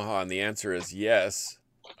in Omaha, and the answer is yes.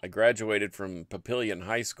 I graduated from Papillion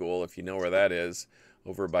High School, if you know where that is,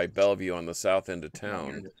 over by Bellevue on the south end of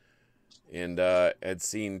town, and had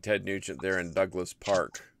seen Ted Nugent there in Douglas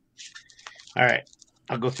Park. All right,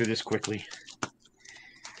 I'll go through this quickly.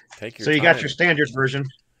 Take your time. You got your standard version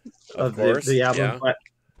of the album, yeah.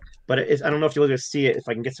 but I don't know if you'll just see it if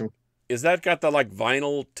I can get some. Is that got the like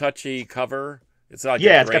vinyl touchy cover? It's like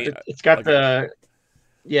I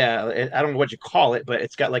don't know what you call it, but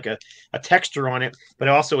it's got like a texture on it, but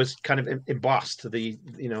it also is kind of embossed. The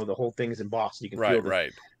whole thing is embossed. You can feel it.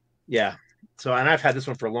 Right. Yeah. So, and I've had this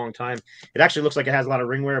one for a long time. It actually looks like it has a lot of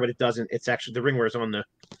ring wear, but it doesn't. It's actually, the ring wear is on the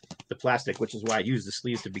plastic, which is why I use the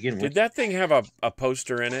sleeves to begin with. Did that thing have a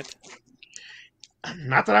poster in it?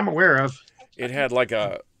 Not that I'm aware of. It had like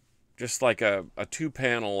a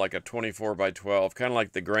 2-panel, like a 24 by 12, kind of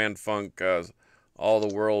like the Grand Funk, all the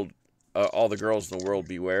girls in the world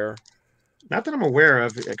beware. Not that I'm aware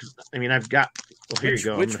of. I mean, I've got. Well, here you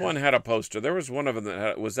go. Which one had a poster? There was one of them that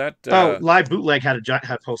had. Was that? Live Bootleg had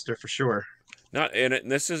a poster for sure. And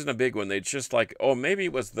this isn't a big one. It's just like, maybe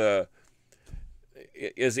it was the.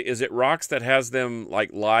 Is it Rocks that has them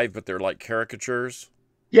like live, but they're like caricatures?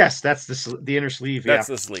 Yes, that's the inner sleeve. That's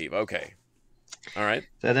the sleeve. Okay. All right.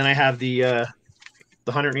 So then I have the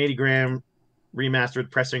 180 gram remastered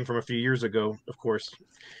pressing from a few years ago, of course,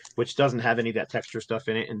 which doesn't have any of that texture stuff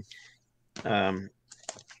in it, and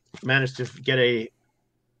managed to get a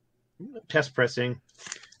test pressing.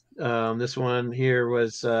 This one here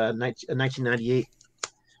was a 1998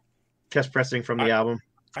 test pressing from the album.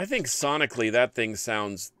 I think sonically that thing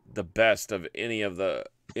sounds the best of any of the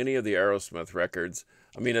Aerosmith records.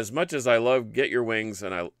 I mean, as much as I love Get Your Wings,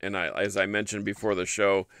 and I as I mentioned before the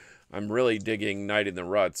show, I'm really digging Night in the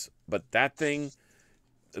Ruts, but that thing's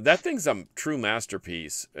a true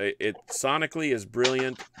masterpiece. It sonically is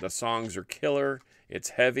brilliant. The songs are killer. It's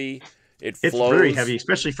heavy. It's very heavy,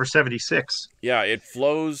 especially for 76. Yeah, it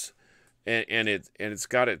flows, and it's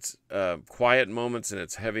got its quiet moments and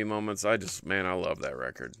its heavy moments. I love that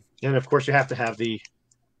record. And of course, you have to have the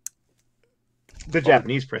the Oh,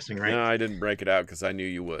 Japanese pressing, right? no, I didn't break it out because I knew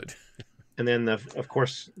you would. And then of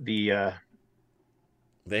course The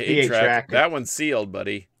the eight eight track, track. that one's sealed,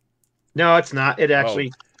 buddy. No, it's not. It Oh,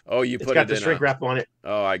 actually oh, you it's put got it the in shrink a. wrap on it,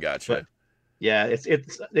 Oh, I but gotcha. yeah, this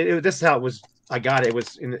is how it was. I got it. It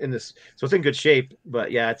was in this, so it's in good shape.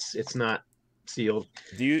 But yeah, it's not sealed.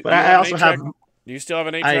 But Do you I have an also eight have track? Do you still have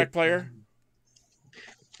an eight I track player?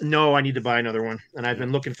 no, I need to buy another one, and I've Yeah.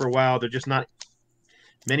 been looking for a while. They're just not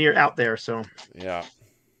many are out there. So Yeah.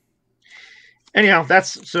 anyhow,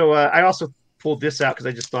 that's so. I also pulled this out because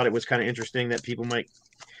I just thought it was kind of interesting that people might,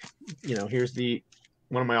 here's the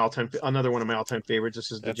one of my all time, another one of my all time favorites.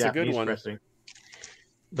 This is the That's a good Japanese one. pressing,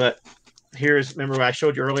 but here's remember what I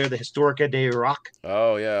showed you earlier, the Historica de Rock.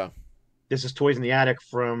 Oh yeah. This is Toys in the Attic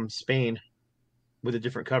from Spain with a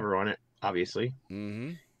different cover on it, obviously.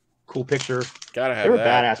 Mm-hmm. Cool picture. Gotta They have were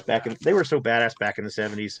that. badass they were so badass back in the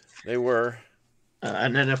 70s. They were.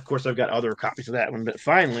 And then of course I've got other copies of that one, but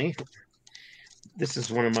finally, this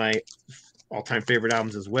is one of my all-time favorite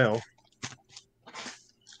albums as well.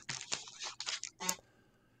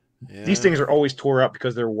 These Yeah. things are always tore up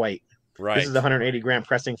because they're white. This is Right. the 180-gram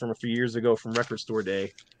pressing from a few years ago from Record Store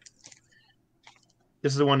Day.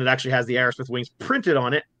 This is the one that actually has the Aerosmith Wings printed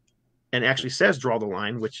on it and actually says "Draw the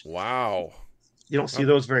Line," which Wow. you don't see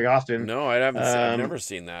those very often. No, I haven't. I've Um, never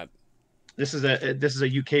seen that. this is a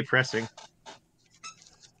UK pressing,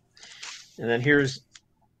 and then here's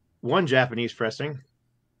one Japanese pressing.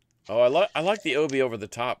 Oh, I like the Obi over the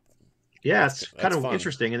top. Yeah, it's kind That's of fun.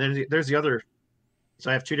 interesting. And then there's the other. So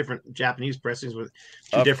I have two different Japanese pressings with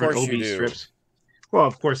two Of different course you Obi do. strips. Well,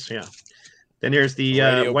 of course, yeah. Then there's the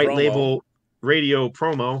Radio white promo. label radio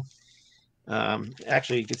promo.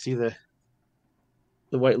 Actually, you can see the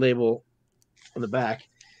white label on the back,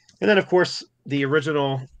 and then of course the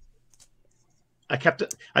original. I kept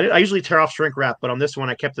it. I usually tear off shrink wrap, but on this one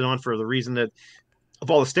I kept it on for the reason that of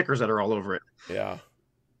all the stickers that are all over it, Yeah.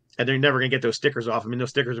 and they're never gonna get those stickers off. I mean, those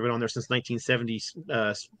stickers have been on there since 1970,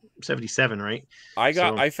 77, right?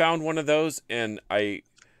 So I found one of those, and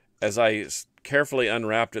as I carefully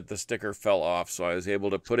unwrapped it, the sticker fell off, so I was able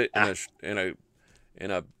to put it in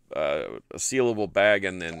a sealable bag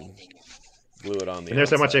and then glue it on the and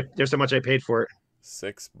outside. there's how much I paid for it.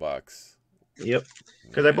 $6. Yep,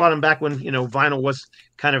 because I bought Man. them back when vinyl was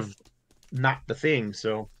kind of not the thing.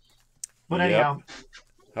 So, but Yep. anyhow,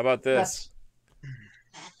 How about this?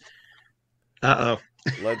 that's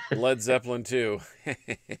oh. Led Zeppelin 2.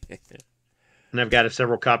 And I've got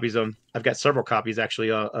several copies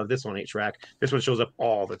actually of this one 8-track. This one shows up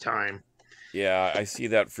all the time. Yeah, I see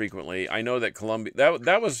that frequently. I know that Columbia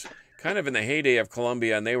that was kind of in the heyday of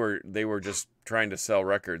Columbia, and they were just trying to sell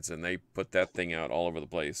records, and they put that thing out all over the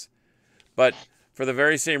place. But for the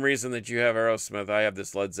very same reason that you have Aerosmith, I have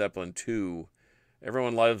this Led Zeppelin 2.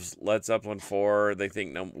 Everyone loves Led Zeppelin 4. They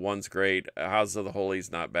think one's great. House of the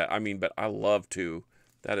Holy's not bad. I mean, but I love 2.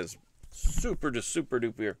 That is super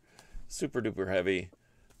duper heavy.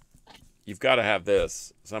 You've got to have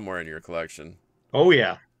this somewhere in your collection. Oh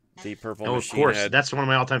yeah. Deep Purple Oh, of Machine course. Head. That's one of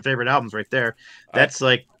my all-time favorite albums right there. I That's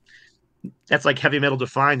like heavy metal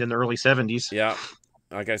defined in the early 70s. Yeah,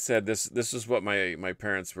 like I said, this is what my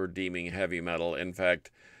parents were deeming heavy metal. In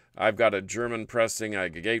fact, I've got a German pressing, I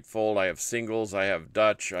have a gatefold, I have singles, I have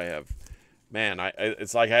Dutch, I have man,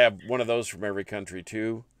 it's like I have one of those from every country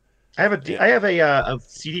too. Yeah. I have a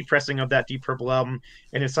CD pressing of that Deep Purple album,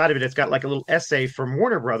 and inside of it, it's got like a little essay from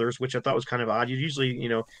Warner Brothers, which I thought was kind of odd. You usually,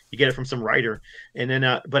 you get it from some writer, and then,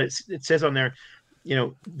 but it says on there,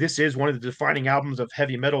 this is one of the defining albums of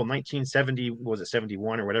heavy metal. 1970, was it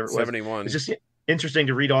 71 or whatever it was? It's 71. just interesting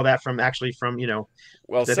to read all that from Well, I think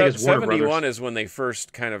it's Warner 71 Brothers. is when they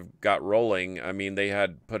first kind of got rolling. I mean, they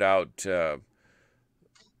had put out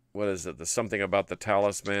what is it? The something about the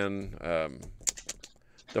Talisman.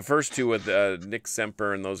 The first two with Nick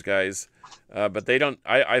Semper and those guys, but they don't.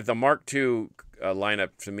 The Mark II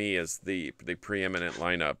lineup to me is the preeminent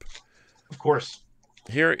lineup. Of course,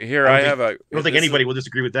 Here I have a. I don't think anybody will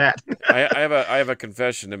disagree with that. I have a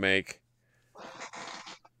confession to make.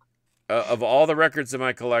 Of all the records in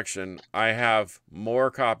my collection, I have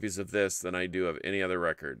more copies of this than I do of any other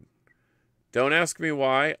record. Don't ask me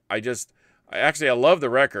why. I love the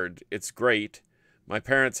record. It's great. My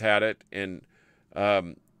parents had it, and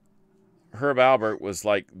Herb Albert was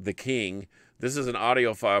like the king. This is an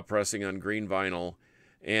audiophile pressing on green vinyl,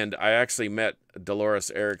 and I actually met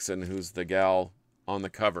Dolores Erickson, who's the gal on the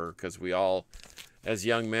cover, because we all, as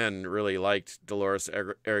young men, really liked Dolores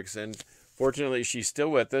Erickson. Fortunately, she's still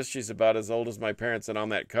with us. She's about as old as my parents, and on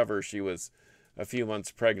that cover, she was a few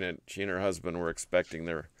months pregnant. She and her husband were expecting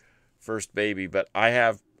their first baby, but I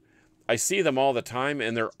have I see them all the time,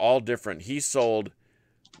 and they're all different. He sold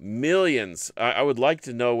millions. I would like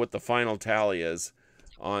to know what the final tally is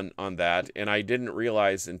on that, and I didn't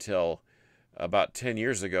realize until about 10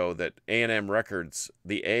 years ago that A&M Records,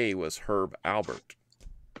 the A was Herb Albert.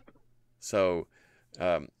 So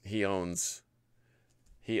he owns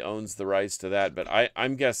the rights to that. But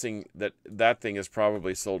I'm guessing that thing is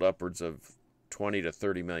probably sold upwards of 20 to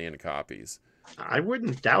 30 million copies. I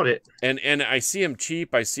wouldn't doubt it. And I see them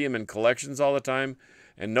cheap. I see them in collections all the time,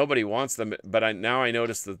 and nobody wants them. But now I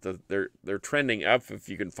notice that they're trending up if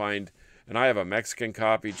you can find. And I have a Mexican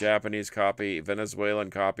copy, Japanese copy,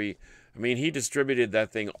 Venezuelan copy. I mean, he distributed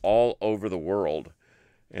that thing all over the world.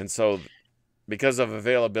 And so because of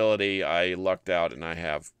availability, I lucked out, and I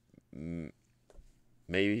have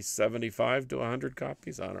maybe 75 to 100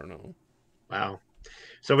 copies. I don't know. Wow.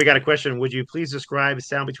 So we got a question. Would you please describe the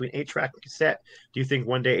sound between 8-track and cassette? Do you think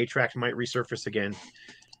one day 8-tracks might resurface again?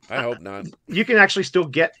 I hope not. You can actually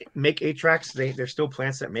still make 8-tracks. There's still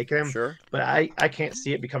plants that make them. Sure. But I can't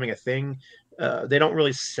see it becoming a thing. They don't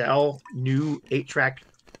really sell new 8-track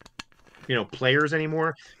players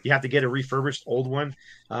anymore. You have to get a refurbished old one.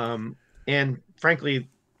 And frankly,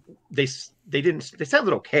 they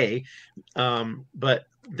sounded okay. But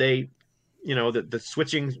they the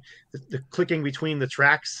switching, the clicking between the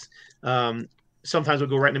tracks, sometimes would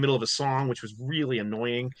go right in the middle of a song, which was really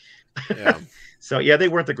annoying. Yeah. So yeah, they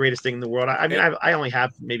weren't the greatest thing in the world. I mean, I only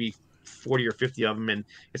have maybe 40 or 50 of them, and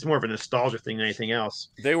it's more of a nostalgia thing than anything else.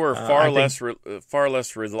 They were far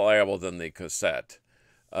less reliable than the cassette.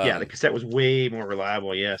 Yeah, the cassette was way more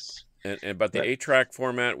reliable. Yes. But the 8-track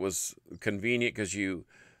format was convenient because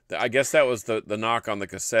I guess that was the knock on the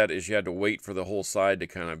cassette, is you had to wait for the whole side to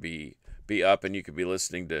kind of be up, and you could be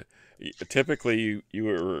listening to. Typically, you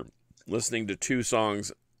were listening to 2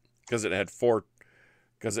 songs because it had 4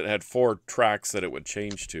 tracks that it would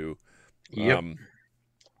change to. Yep.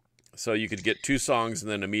 So you could get 2 songs and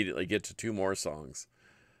then immediately get to 2 more songs.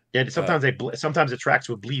 Yeah. Sometimes the tracks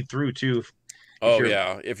would bleed through too.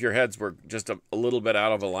 If your heads were just a little bit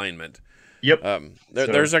out of alignment. Yep.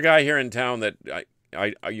 There's a guy here in town that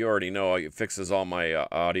you already know. He fixes all my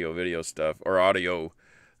audio video stuff, or audio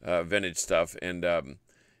vintage stuff, and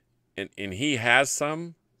he has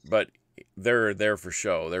some, but they're there for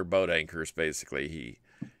show. They're boat anchors basically.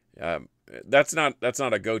 That's not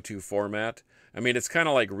a go-to format. I mean, it's kind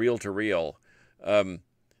of like reel to reel.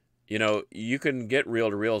 You can get reel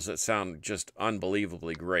to reels that sound just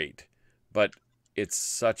unbelievably great, but it's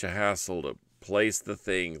such a hassle to place the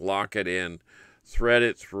thing, lock it in, thread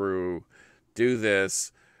it through, do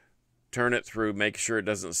this, turn it through, make sure it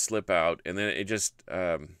doesn't slip out, and then it just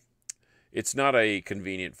it's not a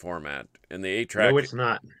convenient format. And the 8-track, no, it's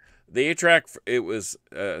not. The 8-track, it was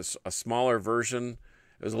a smaller version.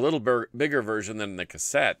 It was a little bigger version than the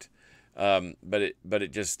cassette, but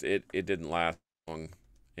it didn't last long.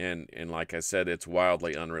 And like I said, it's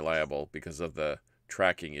wildly unreliable because of the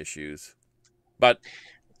tracking issues. But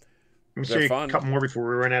Let me show you a couple more before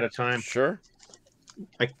we run out of time. Sure.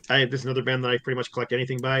 This is another band that I pretty much collect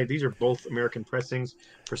anything by. These are both American pressings.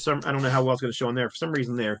 I don't know how well it's going to show on there. For some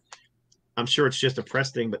reason, I'm sure it's just a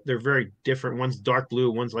press thing, but they're very different. One's dark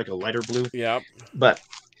blue, one's like a lighter blue. Yeah. But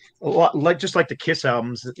a lot just like the Kiss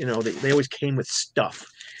albums, they always came with stuff.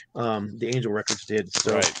 The Angel Records did.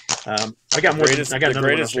 So right. I got more. I got the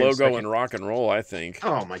greatest logo in rock and roll, I think.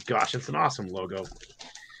 Oh my gosh, it's an awesome logo.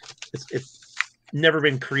 It's never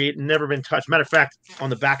been created, never been touched. Matter of fact, on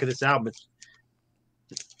the back of this album,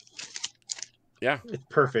 it's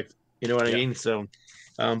perfect. You know what I mean? So,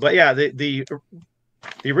 but yeah, the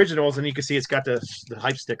originals, and you can see it's got the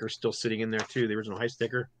hype sticker still sitting in there too, the original hype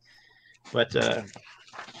sticker. But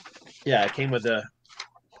it came with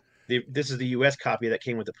this is the U.S. copy that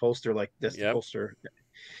came with the poster, like this poster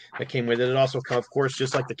that came with it. It also, of course,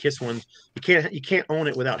 just like the Kiss one, you can't own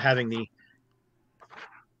it without having the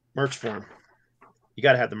merch form. You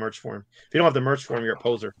got to have the merch form. If you don't have the merch form, you're a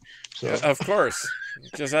poser. So of course,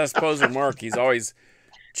 just ask Poser Mark. He's always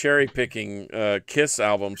cherry picking Kiss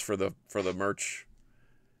albums for the merch.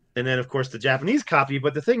 And then, of course, the Japanese copy.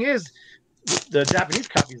 But the thing is, the Japanese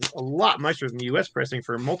copy is a lot nicer than the U.S. pressing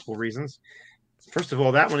for multiple reasons. First of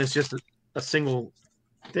all, that one is just a single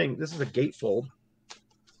thing. This is a gatefold.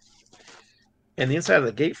 And the inside of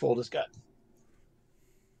the gatefold has got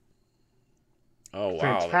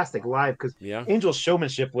fantastic live, because Angel's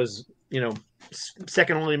showmanship was,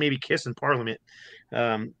 second only to maybe Kiss and Parliament.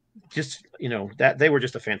 That they were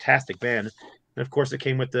just a fantastic band. And of course, it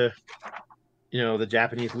came with the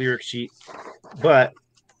Japanese lyric sheet. But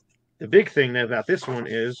the big thing about this one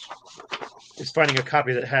is is finding a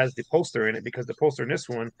copy that has the poster in it, because the poster in this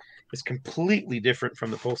one is completely different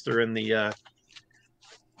from the poster in the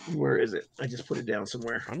where is it? I just put it down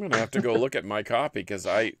somewhere. I'm gonna have to go look at my copy because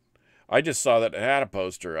I just saw that it had a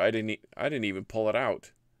poster. I didn't even pull it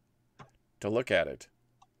out to look at it.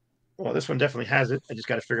 Well, this one definitely has it. I just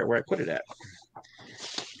got to figure out where I put it at.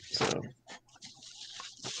 So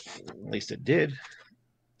at least it did.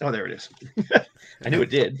 Oh, there it is. I knew it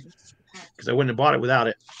did because I wouldn't have bought it without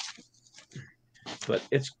it. But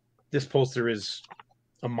this poster is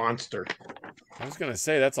a monster. I was gonna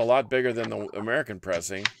say that's a lot bigger than the American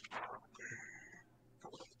pressing.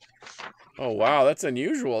 Oh wow, that's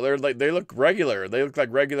unusual. They look regular. They look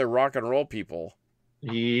like regular rock and roll people.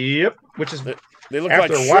 Yep, which is they look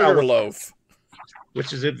like Sugarloaf.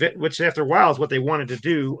 Which after a while is what they wanted to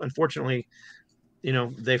do. Unfortunately,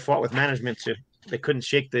 they fought with management they couldn't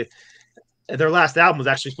shake their last album was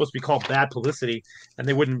actually supposed to be called Bad Publicity, and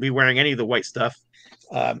they wouldn't be wearing any of the white stuff.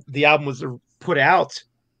 The album was put out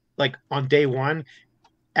like on day one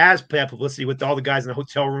as Bad Publicity, with all the guys in the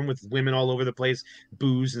hotel room with women all over the place,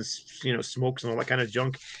 booze and smokes and all that kind of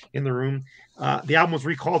junk in the room. The album was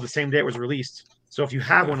recalled the same day it was released. So if you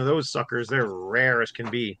have one of those suckers, they're rare as can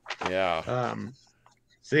be. Yeah.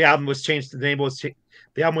 So the album was changed. The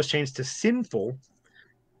album was changed to Sinful.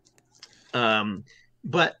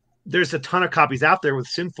 But there's a ton of copies out there with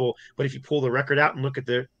Sinful. But if you pull the record out and look at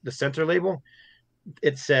the center label,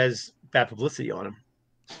 it says Bad Publicity on them.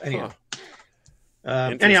 Anyhow,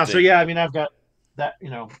 so yeah, I mean, I've got that.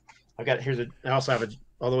 I also have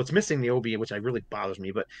although it's missing the OB, which really bothers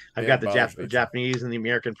me, but I've got the Japanese and the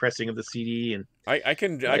American pressing of the CD, and I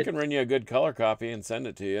can run you a good color copy and send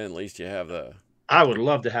it to you. At least you have the. I would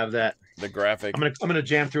love to have that. The graphic. I'm gonna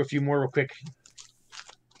jam through a few more real quick.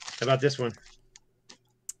 How about this one?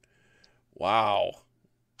 Wow.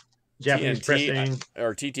 Japanese pressing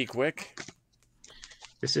or TT Quick.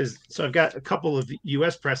 So I've got a couple of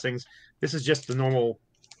US pressings. This is just the normal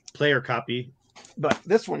player copy, but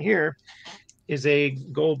this one here is a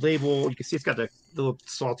gold label. You can see it's got the little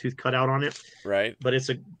sawtooth cutout on it, right? But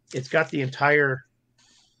it's got the entire.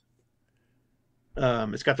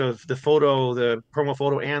 It's got the photo, the promo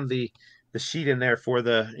photo, and the sheet in there for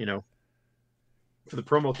the for the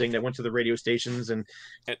promo thing that went to the radio stations and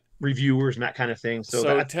reviewers and that kind of thing.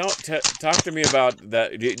 So talk to me about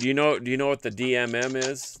that. Do you know what the DMM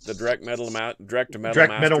is? The direct metal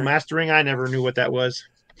mastering. I never knew what that was.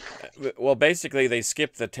 Well, basically they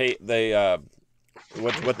skip the tape.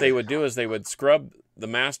 What they would do is they would scrub the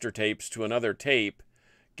master tapes to another tape,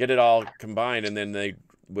 get it all combined, and then they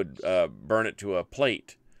would burn it to a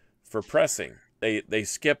plate for pressing. They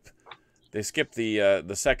skip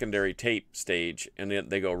the secondary tape stage, and then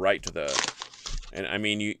they go right to the. And I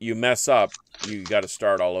mean, you mess up, you got to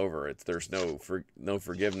start all over. There's no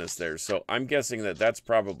forgiveness there. So I'm guessing that's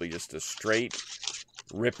probably just a straight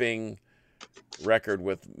ripping record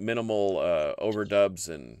with minimal overdubs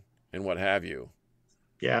and what have you.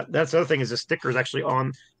 Yeah, that's the other thing is the sticker is actually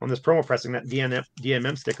on this promo pressing. That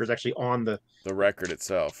DMM sticker is actually on the record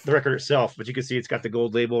itself. The record itself, but you can see it's got the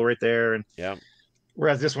gold label right there. And yeah.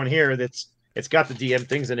 Whereas this one here, it's got the DM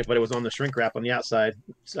things in it, but it was on the shrink wrap on the outside,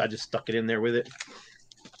 so I just stuck it in there with it.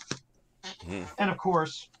 And of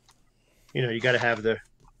course, you got to have the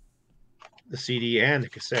CD and the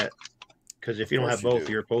cassette, because if you don't have both,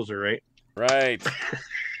 you're a poser, right? Right.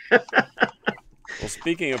 Well,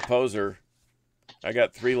 speaking of poser, I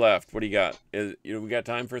got 3 left. What do you got? We got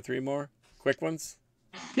time for 3 more quick ones?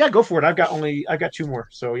 Yeah, go for it. I've got 2 more,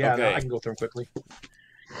 so yeah, okay. I can go through them quickly.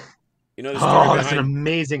 The story that's an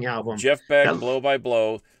amazing album. Jeff Beck, Blow by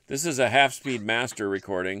Blow. This is a half-speed master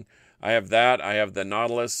recording. I have that. I have the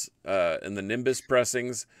Nautilus and the Nimbus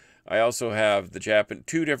pressings. I also have the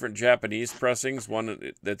 2 different Japanese pressings,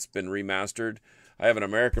 one that's been remastered. I have an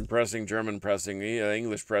American pressing, German pressing,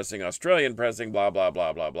 English pressing, Australian pressing, blah, blah,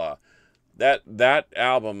 blah, blah, blah. That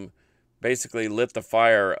album basically lit the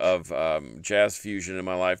fire of jazz fusion in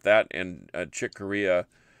my life. That and Chick Corea,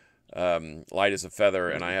 Light as a Feather,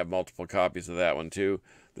 and I have multiple copies of that one too.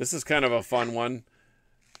 This is kind of a fun one.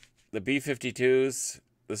 The B-52s,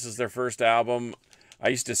 this is their first album. I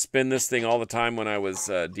used to spin this thing all the time when I was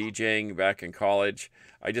DJing back in college.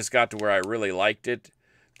 I just got to where I really liked it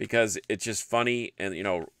because it's just funny, and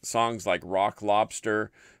songs like Rock Lobster,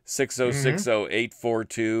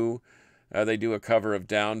 6060-842. They do a cover of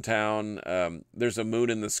Downtown. There's a moon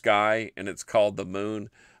in the sky, and it's called The Moon.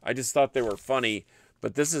 I just thought they were funny.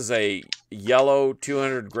 But this is a yellow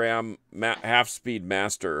 200-gram half-speed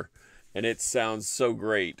master, and it sounds so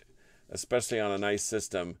great, especially on a nice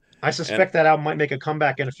system. I suspect that album might make a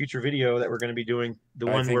comeback in a future video that we're going to be doing.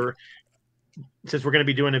 since we're going to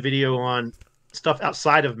be doing a video on stuff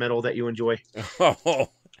outside of metal that you enjoy. Oh,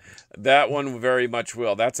 that one very much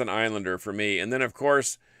will. That's an Islander for me. And then, of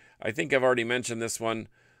course, I think I've already mentioned this one,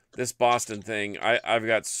 this Boston thing. I've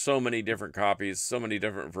got so many different copies, so many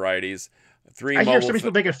different varieties. Three I hear so mobile. many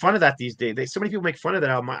people making fun of that these days. So many people make fun of that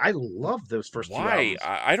album. I love those first two Why?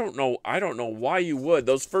 albums. I don't know. I don't know why you would.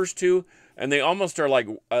 Those first two, and they almost are like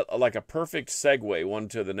a perfect segue one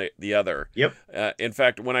to the other. Yep. In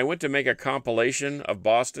fact, when I went to make a compilation of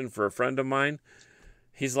Boston for a friend of mine,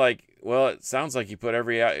 he's like, "Well, it sounds like you put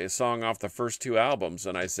every song off the first two albums."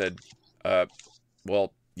 And I said,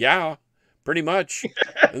 "Well, yeah, pretty much."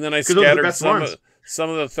 And then I Because those are the scattered best ones. some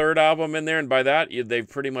of the third album in there, and by that, they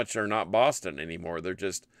pretty much are not Boston anymore. They're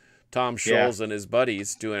just Tom Yeah. Scholz and his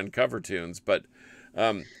buddies doing cover tunes. But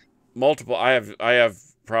multiple, I have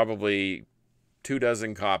probably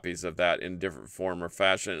 24 copies of that in different form or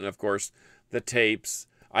fashion, and of course the tapes.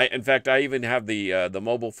 In fact, I even have the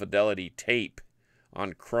Mobile Fidelity tape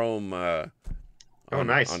on Chrome. Oh,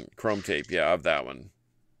 nice. On Chrome tape, yeah, of that one.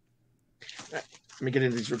 Let me get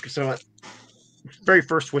into these. So, very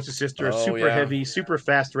first Twisted Sister, super heavy, super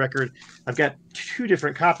fast record. I've got two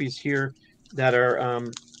different copies here that are.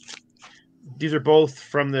 These are both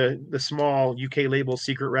from the small UK label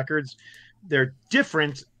Secret Records. They're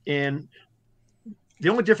different in. The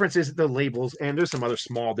only difference is the labels, and there's some other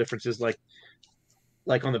small differences like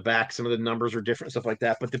on the back, some of the numbers are different, stuff like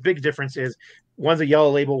that. But the big difference is one's a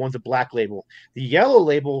yellow label, one's a black label. The yellow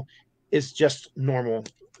label is just normal,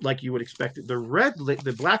 like you would expect it.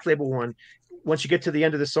 The black label one, once you get to the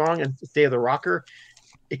end of the song and Day of the Rocker,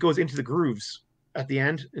 it goes into the grooves at the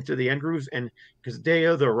end, into the end grooves, and because Day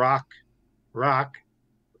of the Rock,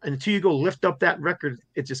 and until you go lift up that record,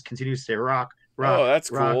 it just continues to say rock. Oh, that's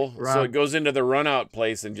rock, cool. rock. So it goes into the run out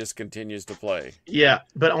place and just continues to play. Yeah,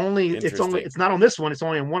 but it's not on this one. It's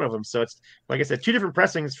only on one of them. So it's like I said, two different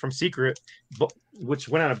pressings from Secret, which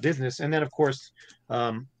went out of business, and then of course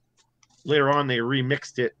later on they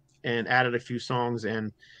remixed it and added a few songs.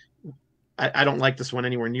 And I don't like this one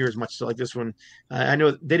anywhere near as much. So like this one, I know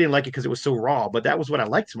they didn't like it because it was so raw, but that was what I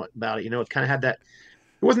liked about it. It kind of had that.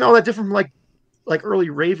 It wasn't all that different from like early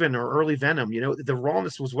Raven or early Venom. The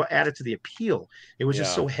rawness was what added to the appeal. It was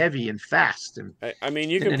just so heavy and fast. And I mean,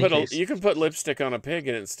 you can put lipstick on a pig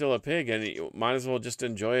and it's still a pig, and you might as well just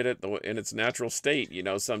enjoy it in its natural state.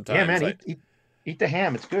 Sometimes. Yeah, man, eat the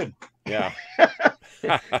ham. It's good. Yeah.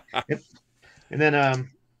 And then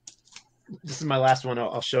this is my last one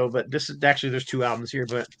I'll show, but this is actually there's two albums here,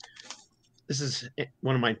 but this is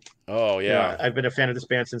one of my. Oh yeah, I've been a fan of this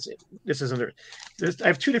band since this isn't there. I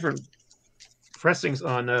have two different pressings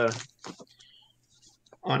on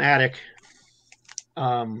Attic.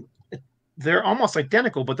 They're almost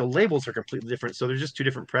identical, but the labels are completely different. So there's just two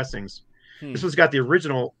different pressings. This one's got the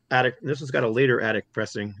original Attic. This one's got a later Attic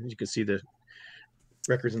pressing. You can see the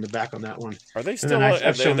records in the back on that one. Are they still?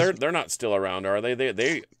 They're not still around, are they?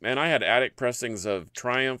 They man, I had Attic pressings of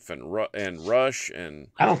Triumph and Rush, and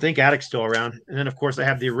I don't think Attic's still around. And then of course I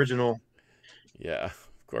have the original. Yeah, of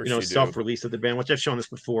course. Self-release of the band, which I've shown this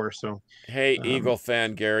before. So hey, Eagle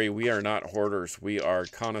fan Gary, we are not hoarders. We are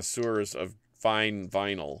connoisseurs of fine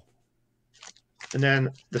vinyl. And then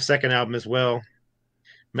the second album as well,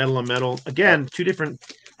 Metal on Metal. Again, two different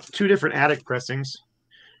Attic pressings.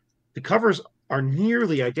 The covers are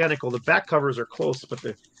nearly identical. The back covers are close, but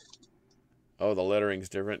the lettering's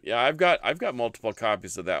different. Yeah, I've got multiple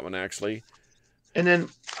copies of that one actually. And then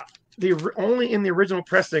only in the original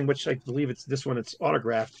pressing, which I believe it's this one, it's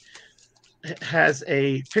autographed, has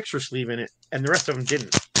a picture sleeve in it, and the rest of them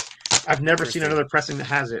didn't. I've never seen another pressing that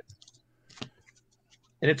has it.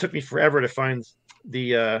 And it took me forever to find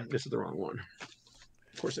this is the wrong one.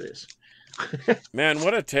 Of course it is. Man,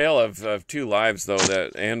 what a tale of two lives, though,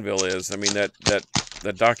 that Anvil is. I mean,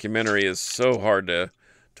 that documentary is so hard to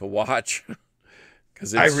watch.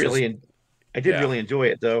 Because I did really enjoy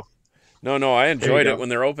it, though. No, I enjoyed it when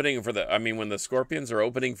they're opening for when the Scorpions are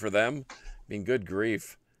opening for them. I mean, good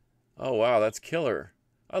grief. Oh, wow, that's killer.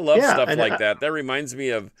 I love stuff like that. That reminds me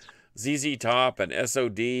of ZZ Top and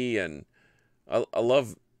SOD, and I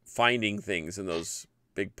love finding things in those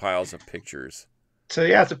big piles of pictures. So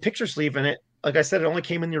yeah, it's a picture sleeve in it. Like I said, it only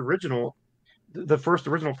came in the original, the first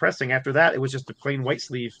original pressing. After that, it was just a plain white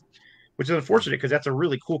sleeve, which is unfortunate because that's a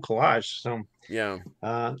really cool collage. So yeah,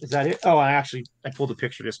 is that it? Oh, I pulled a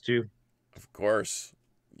picture of this too. Of course,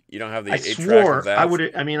 you don't have the. I swore I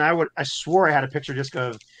would. I mean, I swore I had a picture disc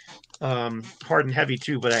of Hard and Heavy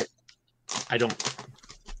too, but I don't.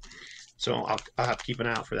 So I'll have to keep an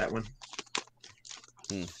eye out for that one.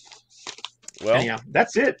 Well, anyhow,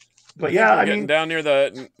 that's it. But I mean, down near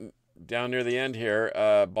the down near the end here.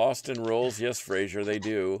 Boston Rules. Yes, Frazier, they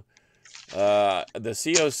do. The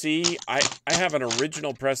COC, I have an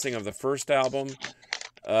original pressing of the first album,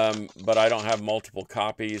 but I don't have multiple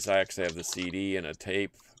copies. I actually have the CD and a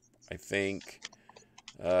tape, I think.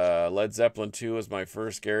 Led Zeppelin 2 was my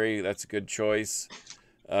first, Gary. That's a good choice.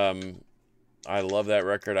 I love that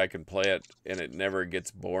record. I can play it, and it never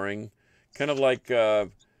gets boring. Kind of like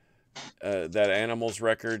that Animals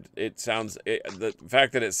record. The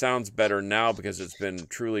fact that it sounds better now because it's been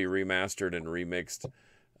truly remastered and remixed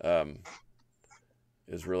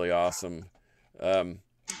is really awesome. I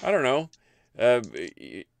don't know.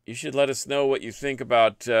 You should let us know what you think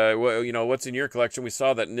about what's in your collection. We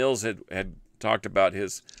saw that Nils had talked about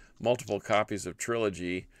his multiple copies of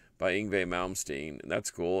Trilogy by Yngwie Malmsteen, and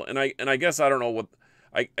that's cool. And I guess I don't know what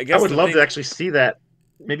I guess I would love to actually see that.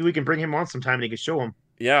 Maybe we can bring him on sometime and he can show him.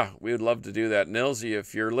 Yeah, we would love to do that. Nilsy,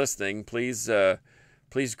 if you're listening, please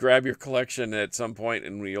grab your collection at some point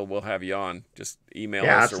and we'll have you on. Just email us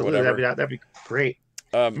absolutely. or whatever. That'd be great.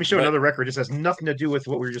 Let me show another record. This has nothing to do with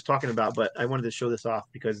what we were just talking about, but I wanted to show this off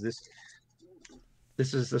because this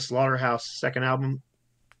is the Slaughterhouse second album.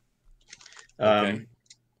 Okay.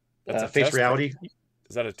 Face Reality.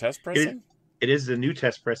 Is that a test pressing? It is the new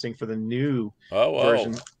test pressing for the new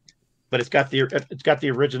version, but it's got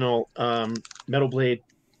the original Metal Blade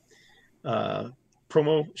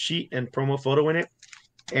promo sheet and promo photo in it,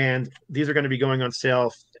 and these are going to be going on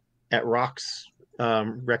sale at Rocks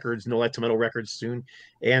Records, No Light to Metal Records soon,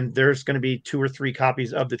 and there's going to be 2 or 3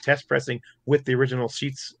 copies of the test pressing with the original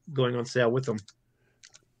sheets going on sale with them.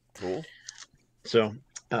 Cool. So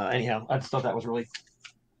anyhow, I just thought that was really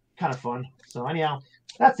kind of fun. So anyhow,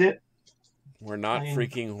 that's it. We're not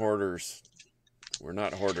freaking hoarders. We're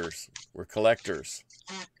not hoarders. We're collectors.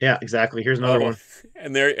 Yeah, exactly. Here's another one.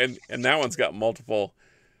 And that one's got multiple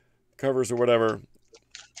covers or whatever.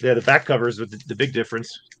 Yeah, the back covers with the big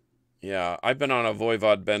difference. Yeah, I've been on a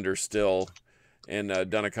Voivod bender still, and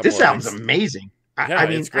done a couple. This album's amazing. I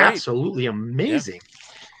mean, it's absolutely amazing. Yeah.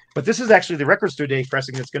 But this is actually the Record Store Day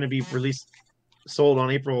pressing that's going to be sold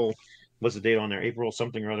on April. What's the date on there? April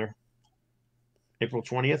something or other. April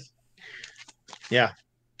 20th. Yeah.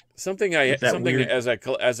 Something as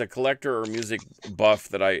a collector or music buff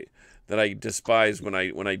that I despise when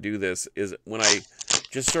I do this is when I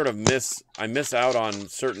just sort of miss out on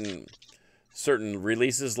certain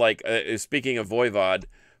releases, like speaking of Voivod,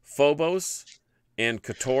 Phobos and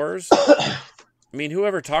Couture's. I mean,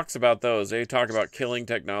 whoever talks about those, they talk about Killing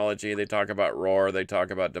Technology, they talk about Roar, they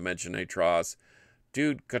talk about Dimension Atros.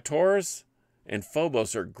 Dude, Couture's and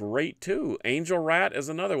Phobos are great too. Angel Rat is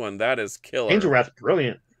another one that is killer. Angel Rat's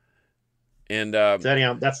brilliant. And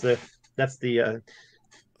that's the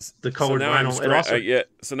colored vinyl.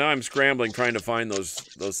 So now I'm scrambling trying to find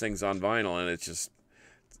those things on vinyl, and it's just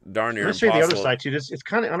darn near impossible. Let's show you the other side too. It's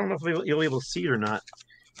kind of, I don't know if you'll be able to see it or not.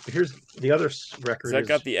 But here's the other record. Has that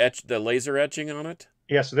got the laser etching on it?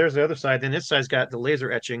 Yeah. So there's the other side. Then this side's got the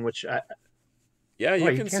laser etching, which you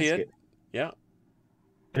can see it. Yeah.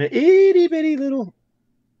 And an itty bitty little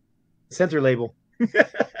center label.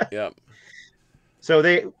 Yeah. So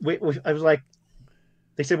I was like,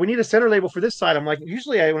 they said we need a center label for this side. I'm like,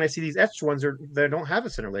 usually when I see these etched ones, they don't have a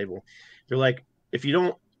center label. They're like, if you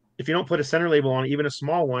don't put a center label on even a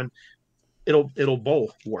small one, it'll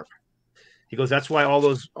bowl warp. He goes, that's why all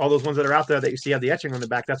those ones that are out there that you see have the etching on the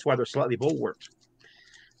back. That's why they're slightly bowl warped.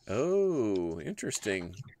 Oh,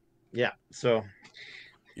 interesting. Yeah. So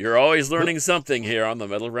you're always learning something here on the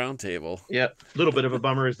Metal Roundtable. Yeah. A little bit of a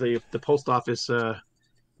bummer is the post office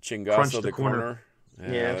Chingasso the corner.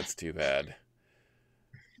 Yeah, that's too bad.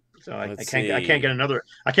 So I can't get another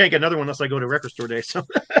one unless I go to Record Store Day. So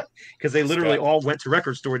because they literally all went to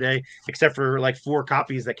Record Store Day except for like 4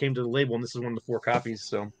 copies that came to the label, and this is one of the 4 copies.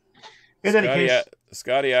 So in any case,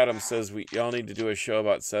 Scotty Adams says y'all need to do a show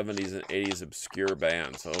about 70s and 80s obscure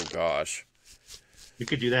bands. Oh gosh, we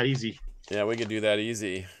could do that easy. Yeah, we could do that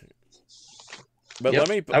easy. But yep.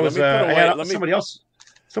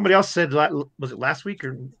 Somebody else said, was it last week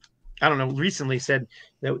or I don't know, recently said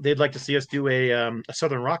that they'd like to see us do a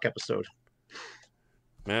Southern rock episode.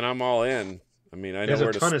 Man, I'm all in. I mean, there's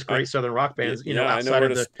a ton of great Southern rock bands. I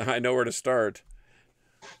know where to start.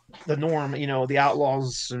 The Norm, the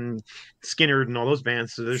Outlaws and Skinner and all those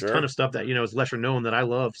bands. So there's a ton of stuff that is lesser known that I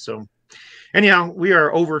love. So anyhow, we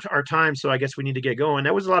are over our time, so I guess we need to get going.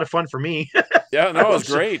 That was a lot of fun for me. Yeah, no, it was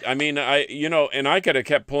great. I mean, and I could have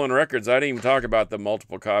kept pulling records. I didn't even talk about the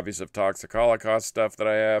multiple copies of Toxic Holocaust stuff that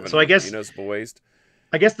I have. So I guess Municipal Waste.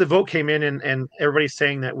 I guess the vote came in, and everybody's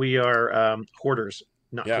saying that we are hoarders.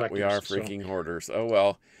 not Yeah, we are collectors. So, freaking hoarders. Oh,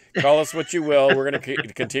 well. Call us what you will. We're going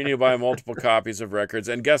to continue to buy multiple copies of records.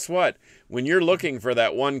 And guess what? When you're looking for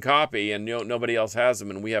that one copy and nobody else has them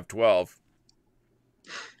and we have 12,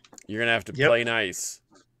 you're going to have to yep. play nice.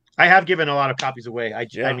 I have given a lot of copies away.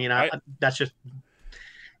 I mean, that's just,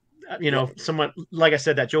 someone, like I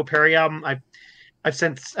said, that Joe Perry album, I've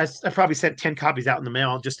probably sent 10 copies out in the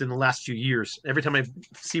mail just in the last few years. Every time I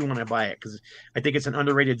see one, I buy it because I think it's an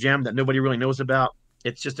underrated gem that nobody really knows about.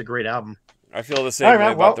 It's just a great album. I feel the same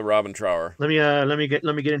way about the Robin Trower. Let me get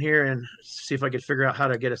in here and see if I can figure out how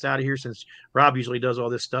to get us out of here, since Rob usually does all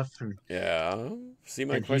this stuff. And yeah, see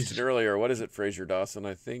my question earlier. What is it, Fraser Dawson?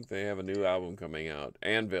 I think they have a new album coming out.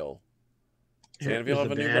 Anvil. Does Anvil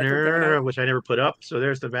have a new record coming out? Which I never put up. So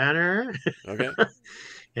there's the banner. Okay.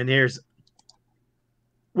 And here's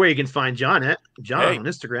where you can find John on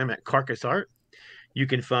Instagram at Carcass Art. You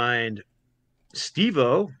can find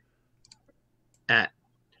Steve-O at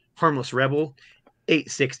Harmless Rebel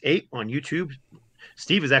 868 on YouTube.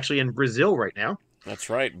 Steve is actually in Brazil right now. That's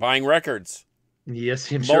right, buying records.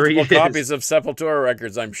 Yes, I'm sure he is. Multiple copies of Sepultura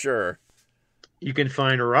records, I'm sure. You can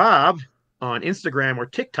find Rob on Instagram or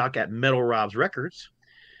TikTok at Metal Rob's Records.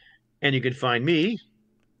 And you can find me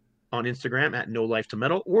on Instagram at No Life to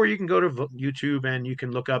Metal, or you can go to YouTube and you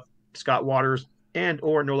can look up Scott Waters and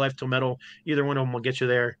or No Life to Metal. Either one of them will get you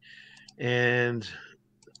there. And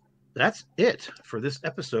that's it for this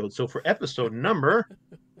episode. So for episode number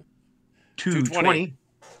 220,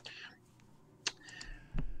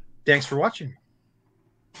 thanks for watching.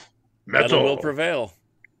 Metal will prevail.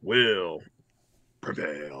 Will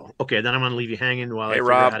prevail. Okay, then I'm going to leave you hanging while I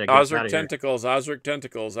figure out how to get out of here. Osric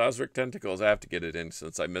Tentacles. I have to get it in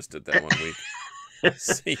since I missed it that 1 week.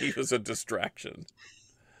 See, it was a distraction.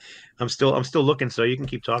 I'm still looking, so you can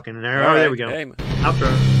keep talking. There we go. Hey.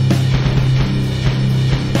 Outro.